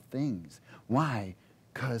know all things. Why?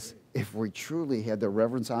 Because if we truly have the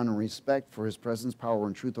reverence, honor, and respect for his presence, power,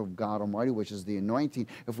 and truth of God Almighty, which is the anointing,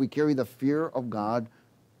 if we carry the fear of God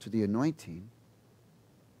to the anointing,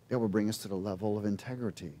 that will bring us to the level of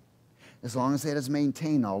integrity. As long as that is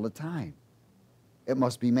maintained all the time. It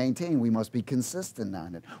must be maintained. We must be consistent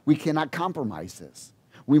on it. We cannot compromise this.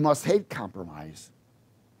 We must hate compromise.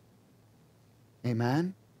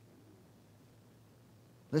 Amen?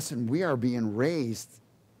 Listen, we are being raised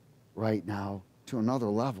right now to another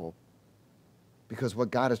level because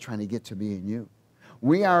what God is trying to get to me and you.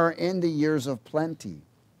 We are in the years of plenty.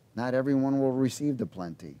 Not everyone will receive the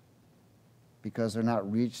plenty because they're not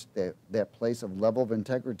reached that place of level of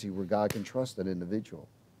integrity where God can trust an individual.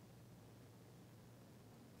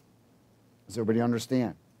 Does everybody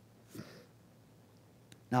understand?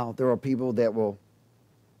 Now, there are people that will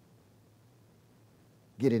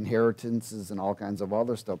get inheritances and all kinds of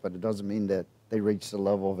other stuff, but it doesn't mean that they reach the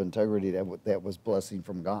level of integrity that was blessing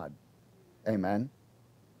from God. Amen?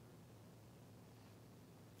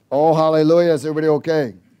 Oh, hallelujah. Is everybody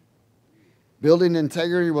okay? Building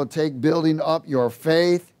integrity will take building up your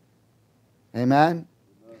faith. Amen?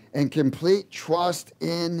 And complete trust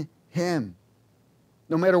in him.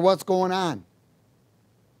 No matter what's going on.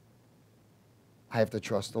 I have to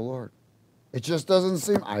trust the Lord. It just doesn't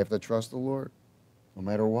seem, I have to trust the Lord. No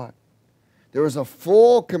matter what. There is a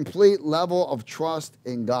full, complete level of trust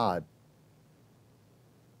in God.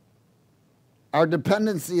 Our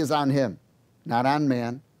dependency is on him, not on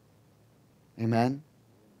man. Amen?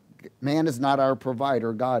 Man is not our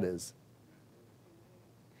provider, God is.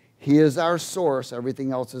 He is our source.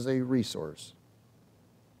 Everything else is a resource.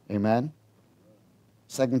 Amen?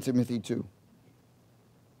 2 Timothy 2.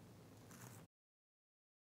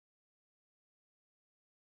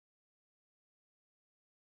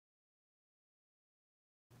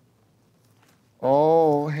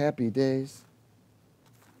 Oh, happy days.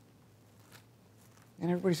 And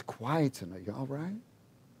everybody's quiet tonight. You all right?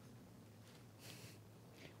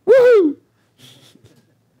 Woo!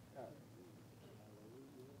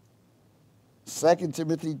 2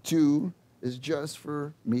 Timothy 2 is just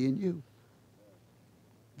for me and you.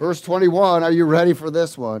 Verse 21, are you ready for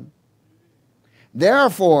this one?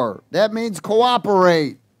 Therefore, that means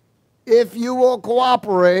cooperate. If you will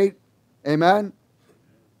cooperate, amen?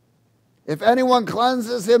 If anyone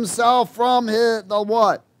cleanses himself from the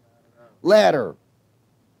what? Ladder.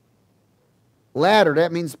 Ladder,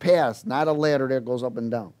 that means past, not a ladder that goes up and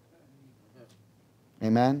down.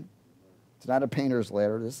 Amen? It's not a painter's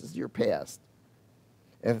ladder. This is your past.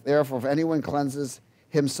 Therefore, if anyone cleanses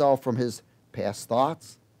himself from his past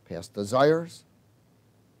thoughts, past desires,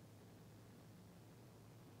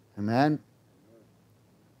 amen?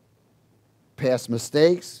 Past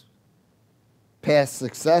mistakes, past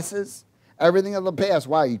successes, everything of the past.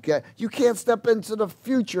 Why? You can't step into the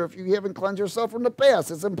future if you haven't cleansed yourself from the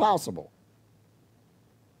past. It's impossible.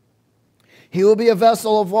 He will be a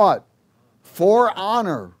vessel of what? For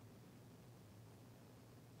honor.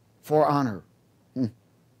 For honor.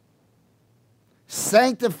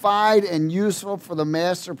 Sanctified and useful for the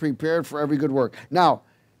master, prepared for every good work. Now,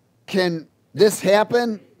 can this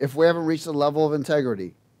happen if we haven't reached the level of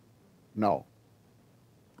integrity? No.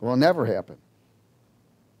 It will never happen.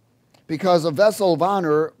 Because a vessel of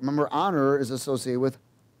honor, remember, honor is associated with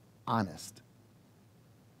honest.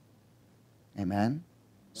 Amen?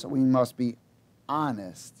 So we must be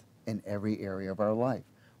honest in every area of our life.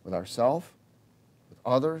 With ourselves, with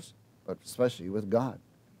others, but especially with God.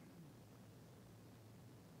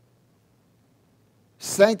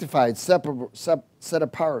 Sanctified, set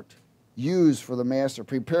apart, used for the master,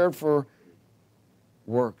 prepared for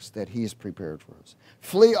works that he's prepared for us.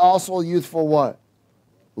 Flee also youthful what?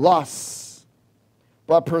 Lusts.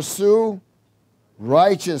 But pursue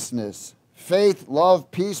righteousness, faith, love,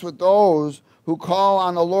 peace with those who call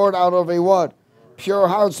on the Lord out of a what? Pure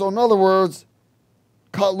heart. So in other words,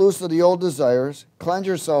 cut loose of the old desires, cleanse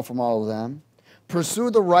yourself from all of them,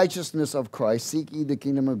 pursue the righteousness of Christ, seek ye the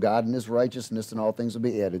kingdom of God and his righteousness, and all things will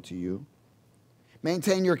be added to you.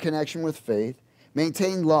 Maintain your connection with faith.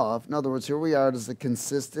 Maintain love. In other words, here we are, it is a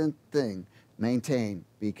consistent thing. Maintain,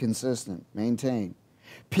 be consistent, maintain.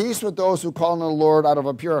 Peace with those who call on the Lord out of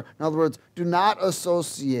a pure. In other words, do not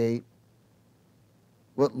associate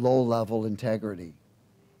with low-level integrity.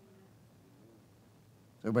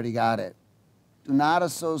 Everybody got it? Do not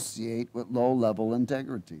associate with low-level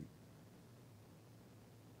integrity.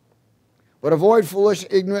 But avoid foolish,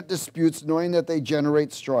 ignorant disputes, knowing that they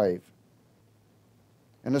generate strife.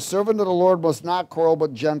 And a servant of the Lord must not quarrel,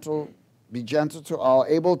 but be gentle to all,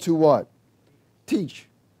 able to what? Teach.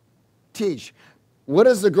 Teach. What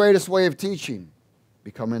is the greatest way of teaching?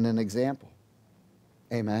 Becoming an example.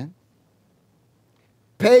 Amen.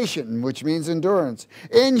 Patient, which means endurance.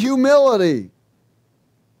 In humility.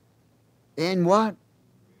 In what?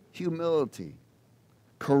 Humility.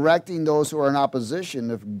 Correcting those who are in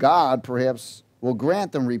opposition, if God perhaps will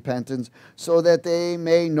grant them repentance, so that they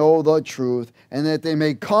may know the truth and that they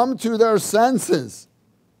may come to their senses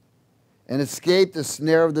and escape the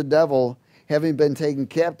snare of the devil, having been taken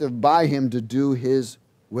captive by him to do his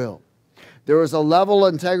will. There is a level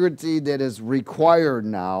of integrity that is required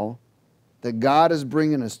now that God is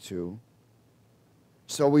bringing us to,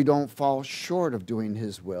 so we don't fall short of doing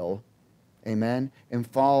his will, amen, and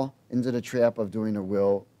fall into the trap of doing the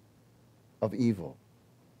will of evil.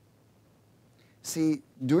 See,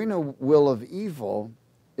 doing the will of evil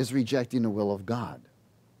is rejecting the will of God.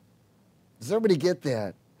 Does everybody get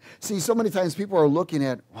that? See, so many times people are looking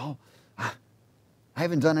at, well, I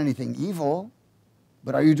haven't done anything evil,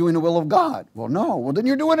 but are you doing the will of God? Well, no. Well, then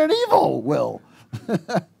you're doing an evil will.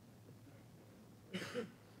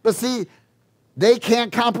 But see, they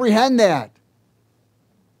can't comprehend that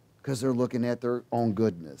because they're looking at their own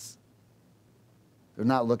goodness. They're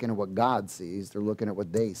not looking at what God sees. They're looking at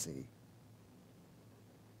what they see.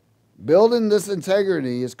 Building this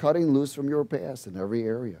integrity is cutting loose from your past in every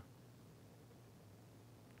area.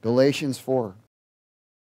 Galatians 4.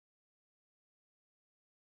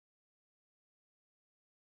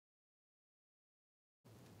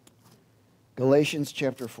 Galatians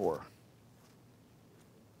chapter 4.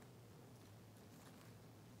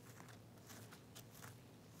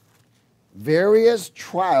 Various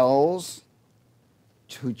trials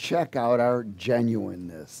to check out our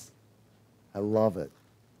genuineness. I love it.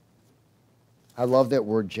 I love that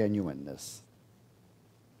word, genuineness.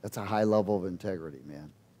 That's a high level of integrity,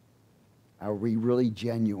 man. Are we really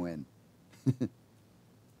genuine? You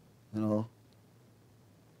know?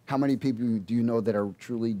 How many people do you know that are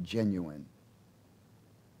truly genuine?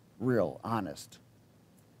 Real, honest,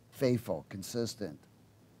 faithful, consistent,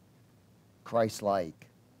 Christ-like,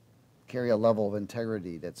 carry a level of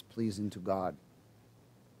integrity that's pleasing to God.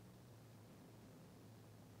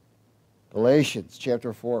 Galatians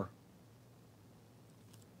chapter 4.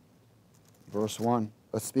 Verse 1,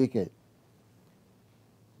 let's speak it.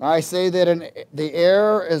 I say that the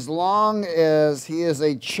heir, as long as he is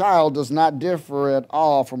a child, does not differ at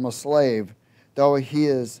all from a slave, though he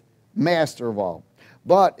is master of all.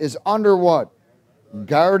 But is under what?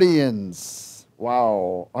 Guardians.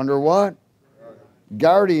 Wow. Under what?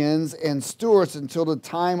 Guardians and stewards until the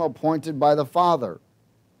time appointed by the Father.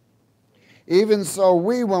 Even so,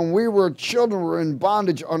 we, when we were children, were in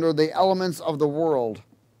bondage under the elements of the world.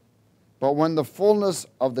 But when the fullness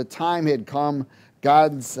of the time had come,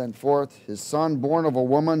 God sent forth his Son, born of a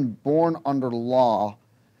woman, born under law,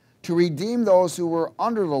 to redeem those who were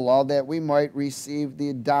under the law, that we might receive the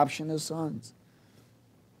adoption as sons.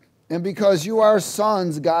 And because you are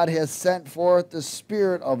sons, God has sent forth the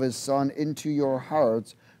Spirit of his Son into your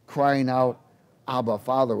hearts, crying out, Abba,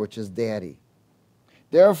 Father, which is Daddy.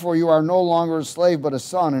 Therefore you are no longer a slave, but a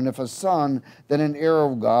son, and if a son, then an heir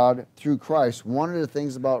of God through Christ. One of the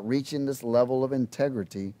things about reaching this level of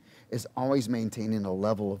integrity is always maintaining a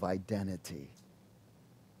level of identity.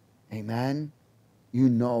 Amen? You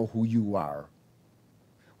know who you are.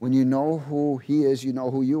 When you know who he is, you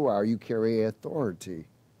know who you are. You carry authority.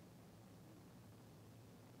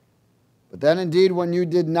 But then indeed, when you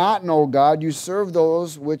did not know God, you served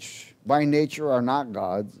those which by nature are not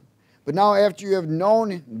gods. But now after you have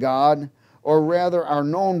known God, or rather are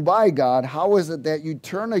known by God, how is it that you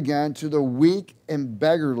turn again to the weak and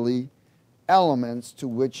beggarly elements to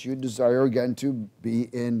which you desire again to be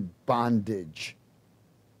in bondage?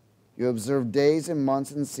 You observe days and months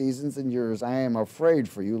and seasons and years. I am afraid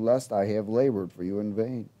for you, lest I have labored for you in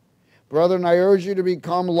vain. Brethren, I urge you to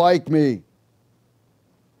become like me.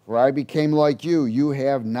 For I became like you. You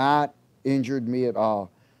have not injured me at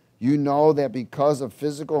all. You know that because of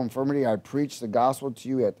physical infirmity, I preached the gospel to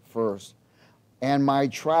you at first. And my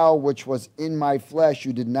trial, which was in my flesh,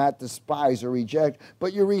 you did not despise or reject,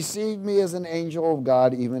 but you received me as an angel of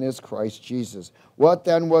God, even as Christ Jesus. What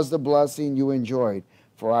then was the blessing you enjoyed?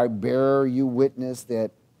 For I bear you witness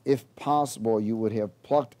that, if possible, you would have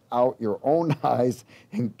plucked out your own eyes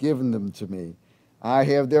and given them to me. I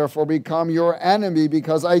have therefore become your enemy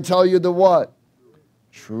because I tell you the what?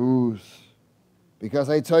 Truth. Because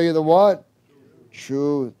I tell you the what?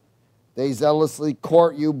 Truth. They zealously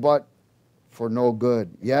court you, but for no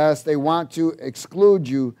good. Yes, they want to exclude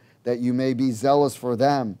you that you may be zealous for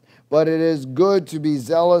them. But it is good to be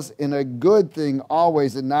zealous in a good thing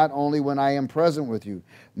always, and not only when I am present with you.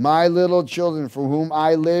 My little children, for whom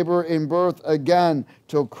I labor in birth again,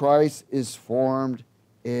 till Christ is formed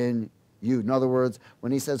in you. In other words,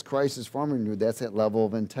 when he says Christ is formed in you, that's that level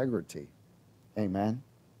of integrity. Amen?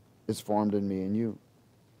 It's formed in me and you.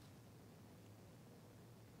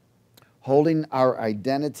 Holding our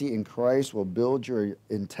identity in Christ will build your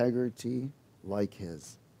integrity like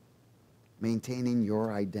his. Maintaining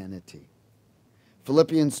your identity.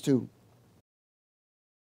 Philippians 2.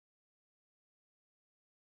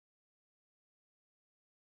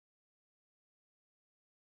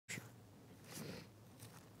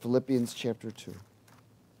 Philippians chapter 2.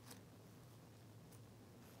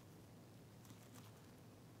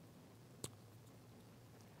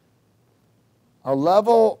 Our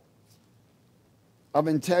level of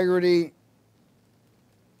integrity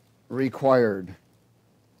required.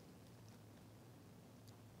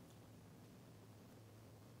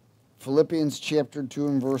 Philippians chapter 2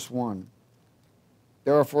 and verse 1.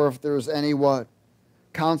 Therefore, if there is any what?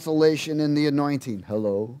 Consolation in the anointing.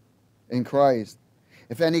 Hello? In Christ.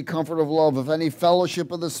 If any comfort of love, if any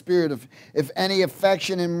fellowship of the Spirit, if any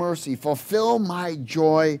affection and mercy, fulfill my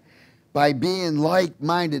joy by being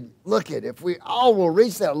like-minded. Look at, if we all will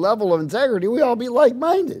reach that level of integrity, we all be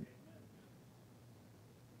like-minded.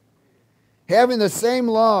 Having the same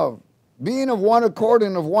love, being of one accord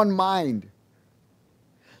and of one mind.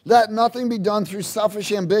 Let nothing be done through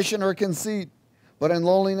selfish ambition or conceit, but in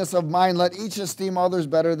lowliness of mind, let each esteem others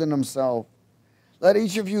better than himself. Let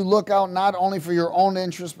each of you look out not only for your own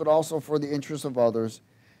interest, but also for the interest of others.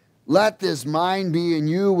 Let this mind be in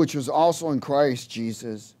you, which was also in Christ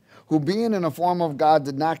Jesus, who being in a form of God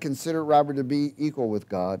did not consider robbery to be equal with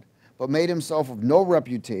God, but made himself of no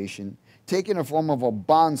reputation, taking a form of a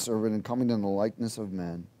bondservant and coming in the likeness of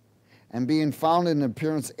men. And being found in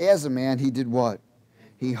appearance as a man, he did what?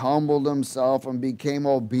 He humbled himself and became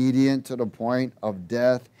obedient to the point of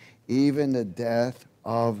death, even the death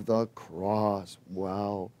of the cross.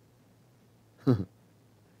 Wow.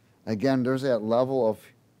 Again, there's that level of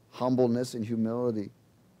humbleness and humility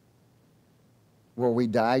where we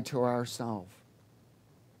die to ourselves.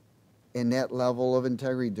 In that level of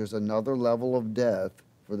integrity, there's another level of death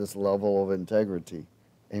for this level of integrity.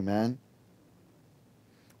 Amen?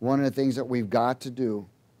 One of the things that we've got to do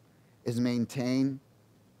is maintain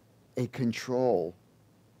a control,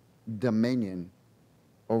 dominion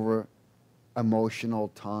over emotional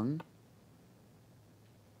tongue,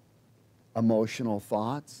 emotional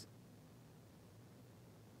thoughts,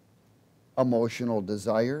 emotional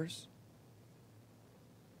desires,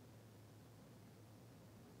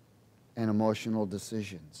 and emotional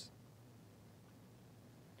decisions.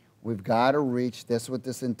 We've got to reach, that's what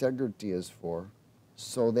this integrity is for,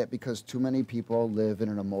 so that because too many people live in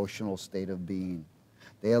an emotional state of being.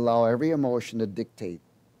 They allow every emotion to dictate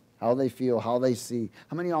how they feel, how they see.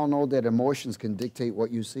 How many of y'all know that emotions can dictate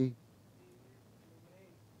what you see?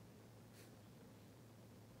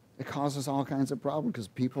 It causes all kinds of problems because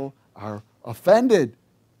people are offended.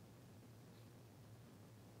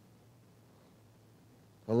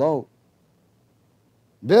 Hello?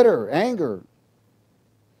 Bitter, anger.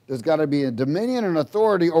 There's got to be a dominion and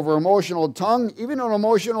authority over emotional tongue, even an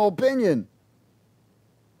emotional opinion.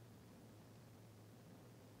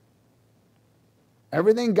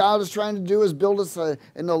 Everything God is trying to do is build us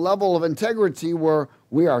in the level of integrity where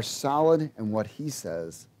we are solid in what he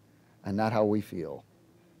says and not how we feel.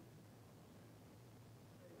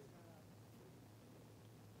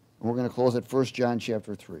 And we're going to close at 1 John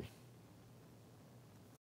chapter 3.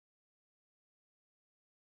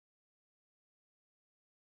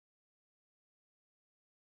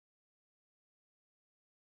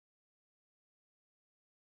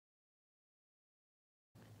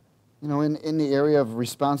 You know, in the area of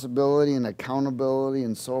responsibility and accountability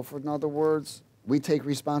and so forth, in other words, we take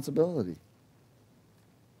responsibility.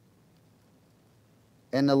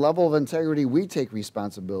 And the level of integrity, we take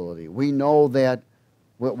responsibility. We know that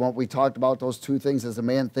What we talked about, those two things, as a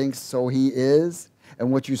man thinks, so he is.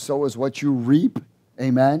 And what you sow is what you reap.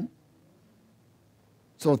 Amen?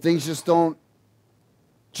 So things just don't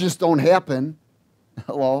happen.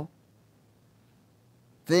 Hello?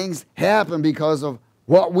 Things happen because of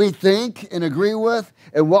what we think and agree with,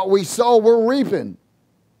 and what we sow, we're reaping.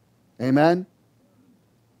 Amen?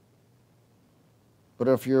 But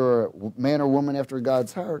if you're a man or woman after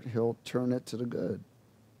God's heart, he'll turn it to the good.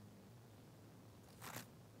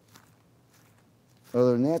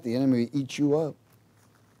 Other than that, the enemy eats you up.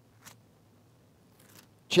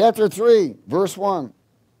 Chapter 3, verse 1.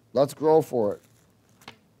 Let's grow for it.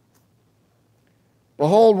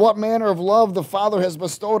 Behold, what manner of love the Father has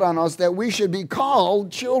bestowed on us, that we should be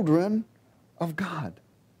called children of God.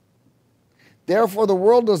 Therefore the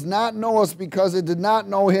world does not know us, because it did not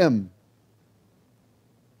know him.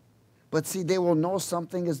 But see, they will know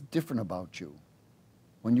something is different about you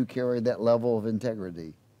when you carry that level of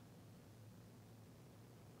integrity.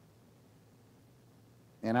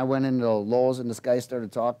 And I went into Lowe's, and this guy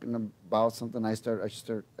started talking about something. I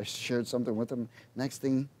shared something with him. Next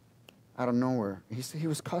thing, out of nowhere, he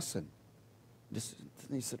was cussing.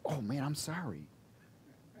 He said, "Oh man, I'm sorry."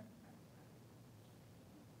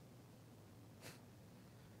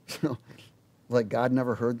 Like God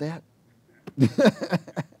never heard that.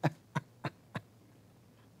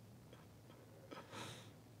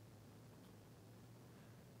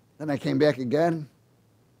 Then I came back again.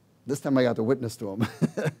 This time I got to witness to him.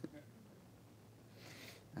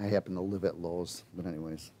 I happen to live at Lowe's, but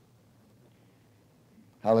anyways.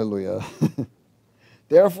 Hallelujah.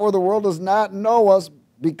 Therefore the world does not know us,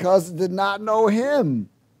 because it did not know him.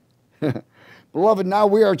 Beloved, now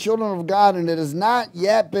we are children of God, and it has not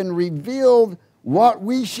yet been revealed what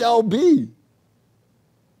we shall be.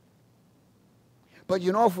 But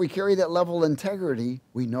you know, if we carry that level of integrity,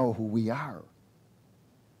 we know who we are.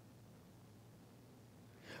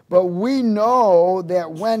 But we know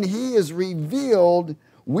that when he is revealed,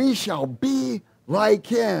 we shall be like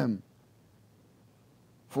him.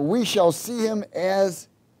 For we shall see him as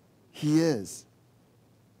he is.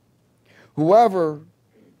 Whoever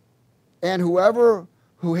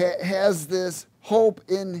who has this hope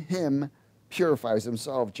in him purifies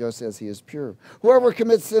himself just as he is pure. Whoever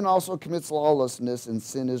commits sin also commits lawlessness, and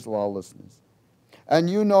sin is lawlessness. And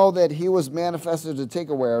you know that he was manifested to take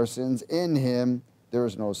away our sins. In him there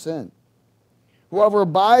is no sin. Whoever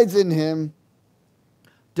abides in him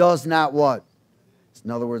does not what?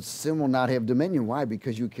 In other words, sin will not have dominion. Why?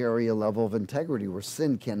 Because you carry a level of integrity where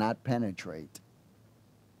sin cannot penetrate.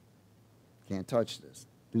 Can't touch this.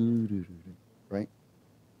 Right?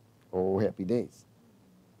 Oh, happy days.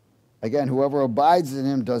 Again, whoever abides in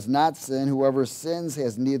him does not sin. Whoever sins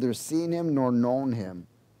has neither seen him nor known him,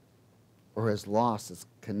 or has lost his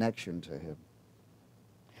connection to him.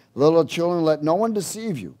 Little children, let no one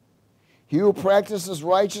deceive you. He who practices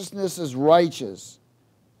righteousness is righteous.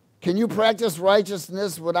 Can you practice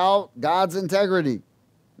righteousness without God's integrity?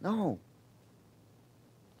 No.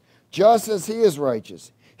 Just as he is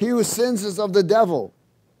righteous. He who sins is of the devil.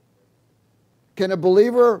 Can a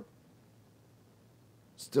believer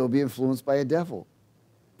still be influenced by a devil?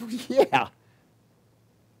 Yeah.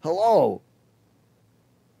 Hello.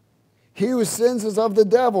 He who sins is of the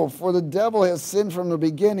devil, for the devil has sinned from the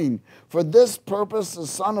beginning. For this purpose the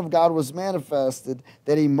Son of God was manifested,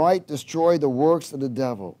 that he might destroy the works of the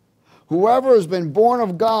devil. Whoever has been born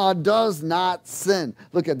of God does not sin.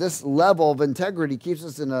 Look at this level of integrity keeps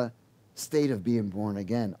us in a state of being born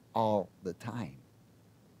again all the time.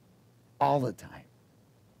 All the time.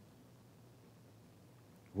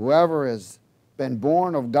 Whoever has been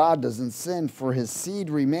born of God doesn't sin, for his seed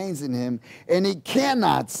remains in him, and he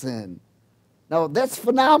cannot sin. Now, that's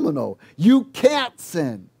phenomenal. You can't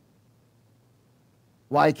sin.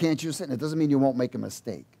 Why can't you sin? It doesn't mean you won't make a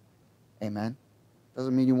mistake. Amen?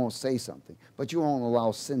 Doesn't mean you won't say something, but you won't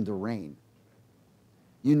allow sin to reign.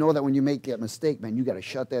 You know that when you make that mistake, man, you got to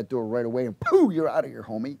shut that door right away, and pooh, you're out of here,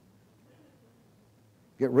 homie.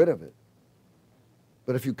 Get rid of it.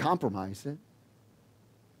 But if you compromise it,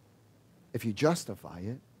 if you justify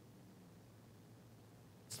it,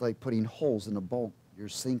 it's like putting holes in a boat. You're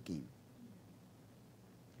sinking.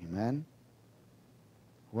 Amen?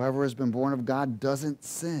 Whoever has been born of God doesn't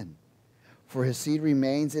sin, for his seed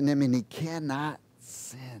remains in him, and he cannot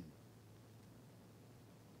sin.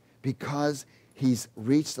 Because he's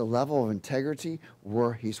reached a level of integrity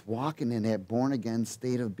where he's walking in that born-again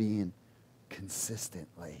state of being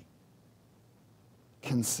consistently.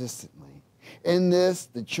 Consistently. In this,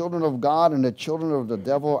 the children of God and the children of the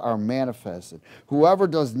devil are manifested. Whoever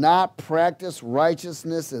does not practice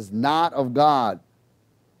righteousness is not of God.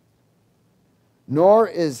 nor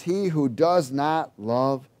is he who does not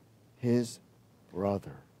love his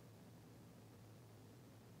brother.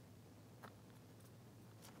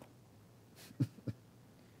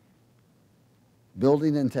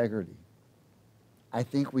 Building integrity. I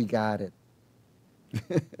think we got it.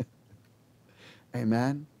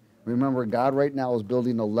 Amen. Remember, God right now is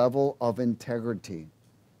building a level of integrity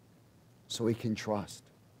so we can trust.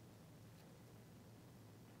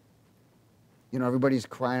 You know, everybody's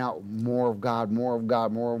crying out more of God, more of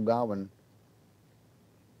God, more of God, when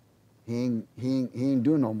he ain't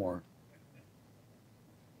doing no more.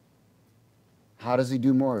 How does he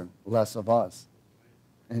do more? Less of us.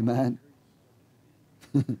 Amen.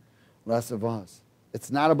 Less of us.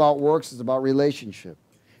 It's not about works, it's about relationship.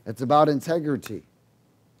 It's about integrity.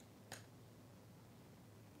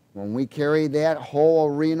 When we carry that whole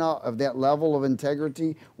arena of that level of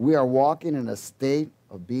integrity, we are walking in a state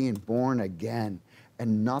of being born again,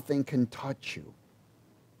 and nothing can touch you.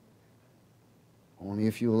 Only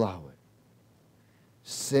if you allow it.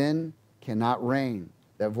 Sin cannot reign.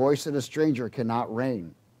 That voice of the stranger cannot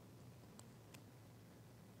reign.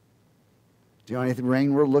 The only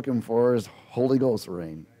rain we're looking for is Holy Ghost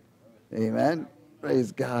rain. Amen.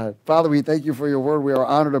 Praise God. Father, we thank you for your word. We are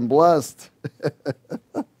honored and blessed.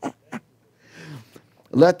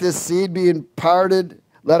 Let this seed be imparted.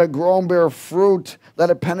 Let it grow and bear fruit. Let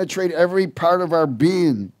it penetrate every part of our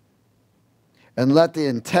being. And let the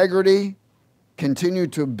integrity continue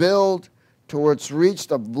to build towards reach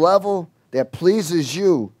the level that pleases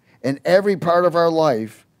you in every part of our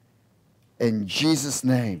life. In Jesus'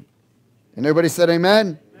 name. And everybody said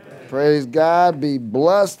amen? Amen. Praise God. Be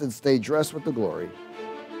blessed and stay dressed with the glory.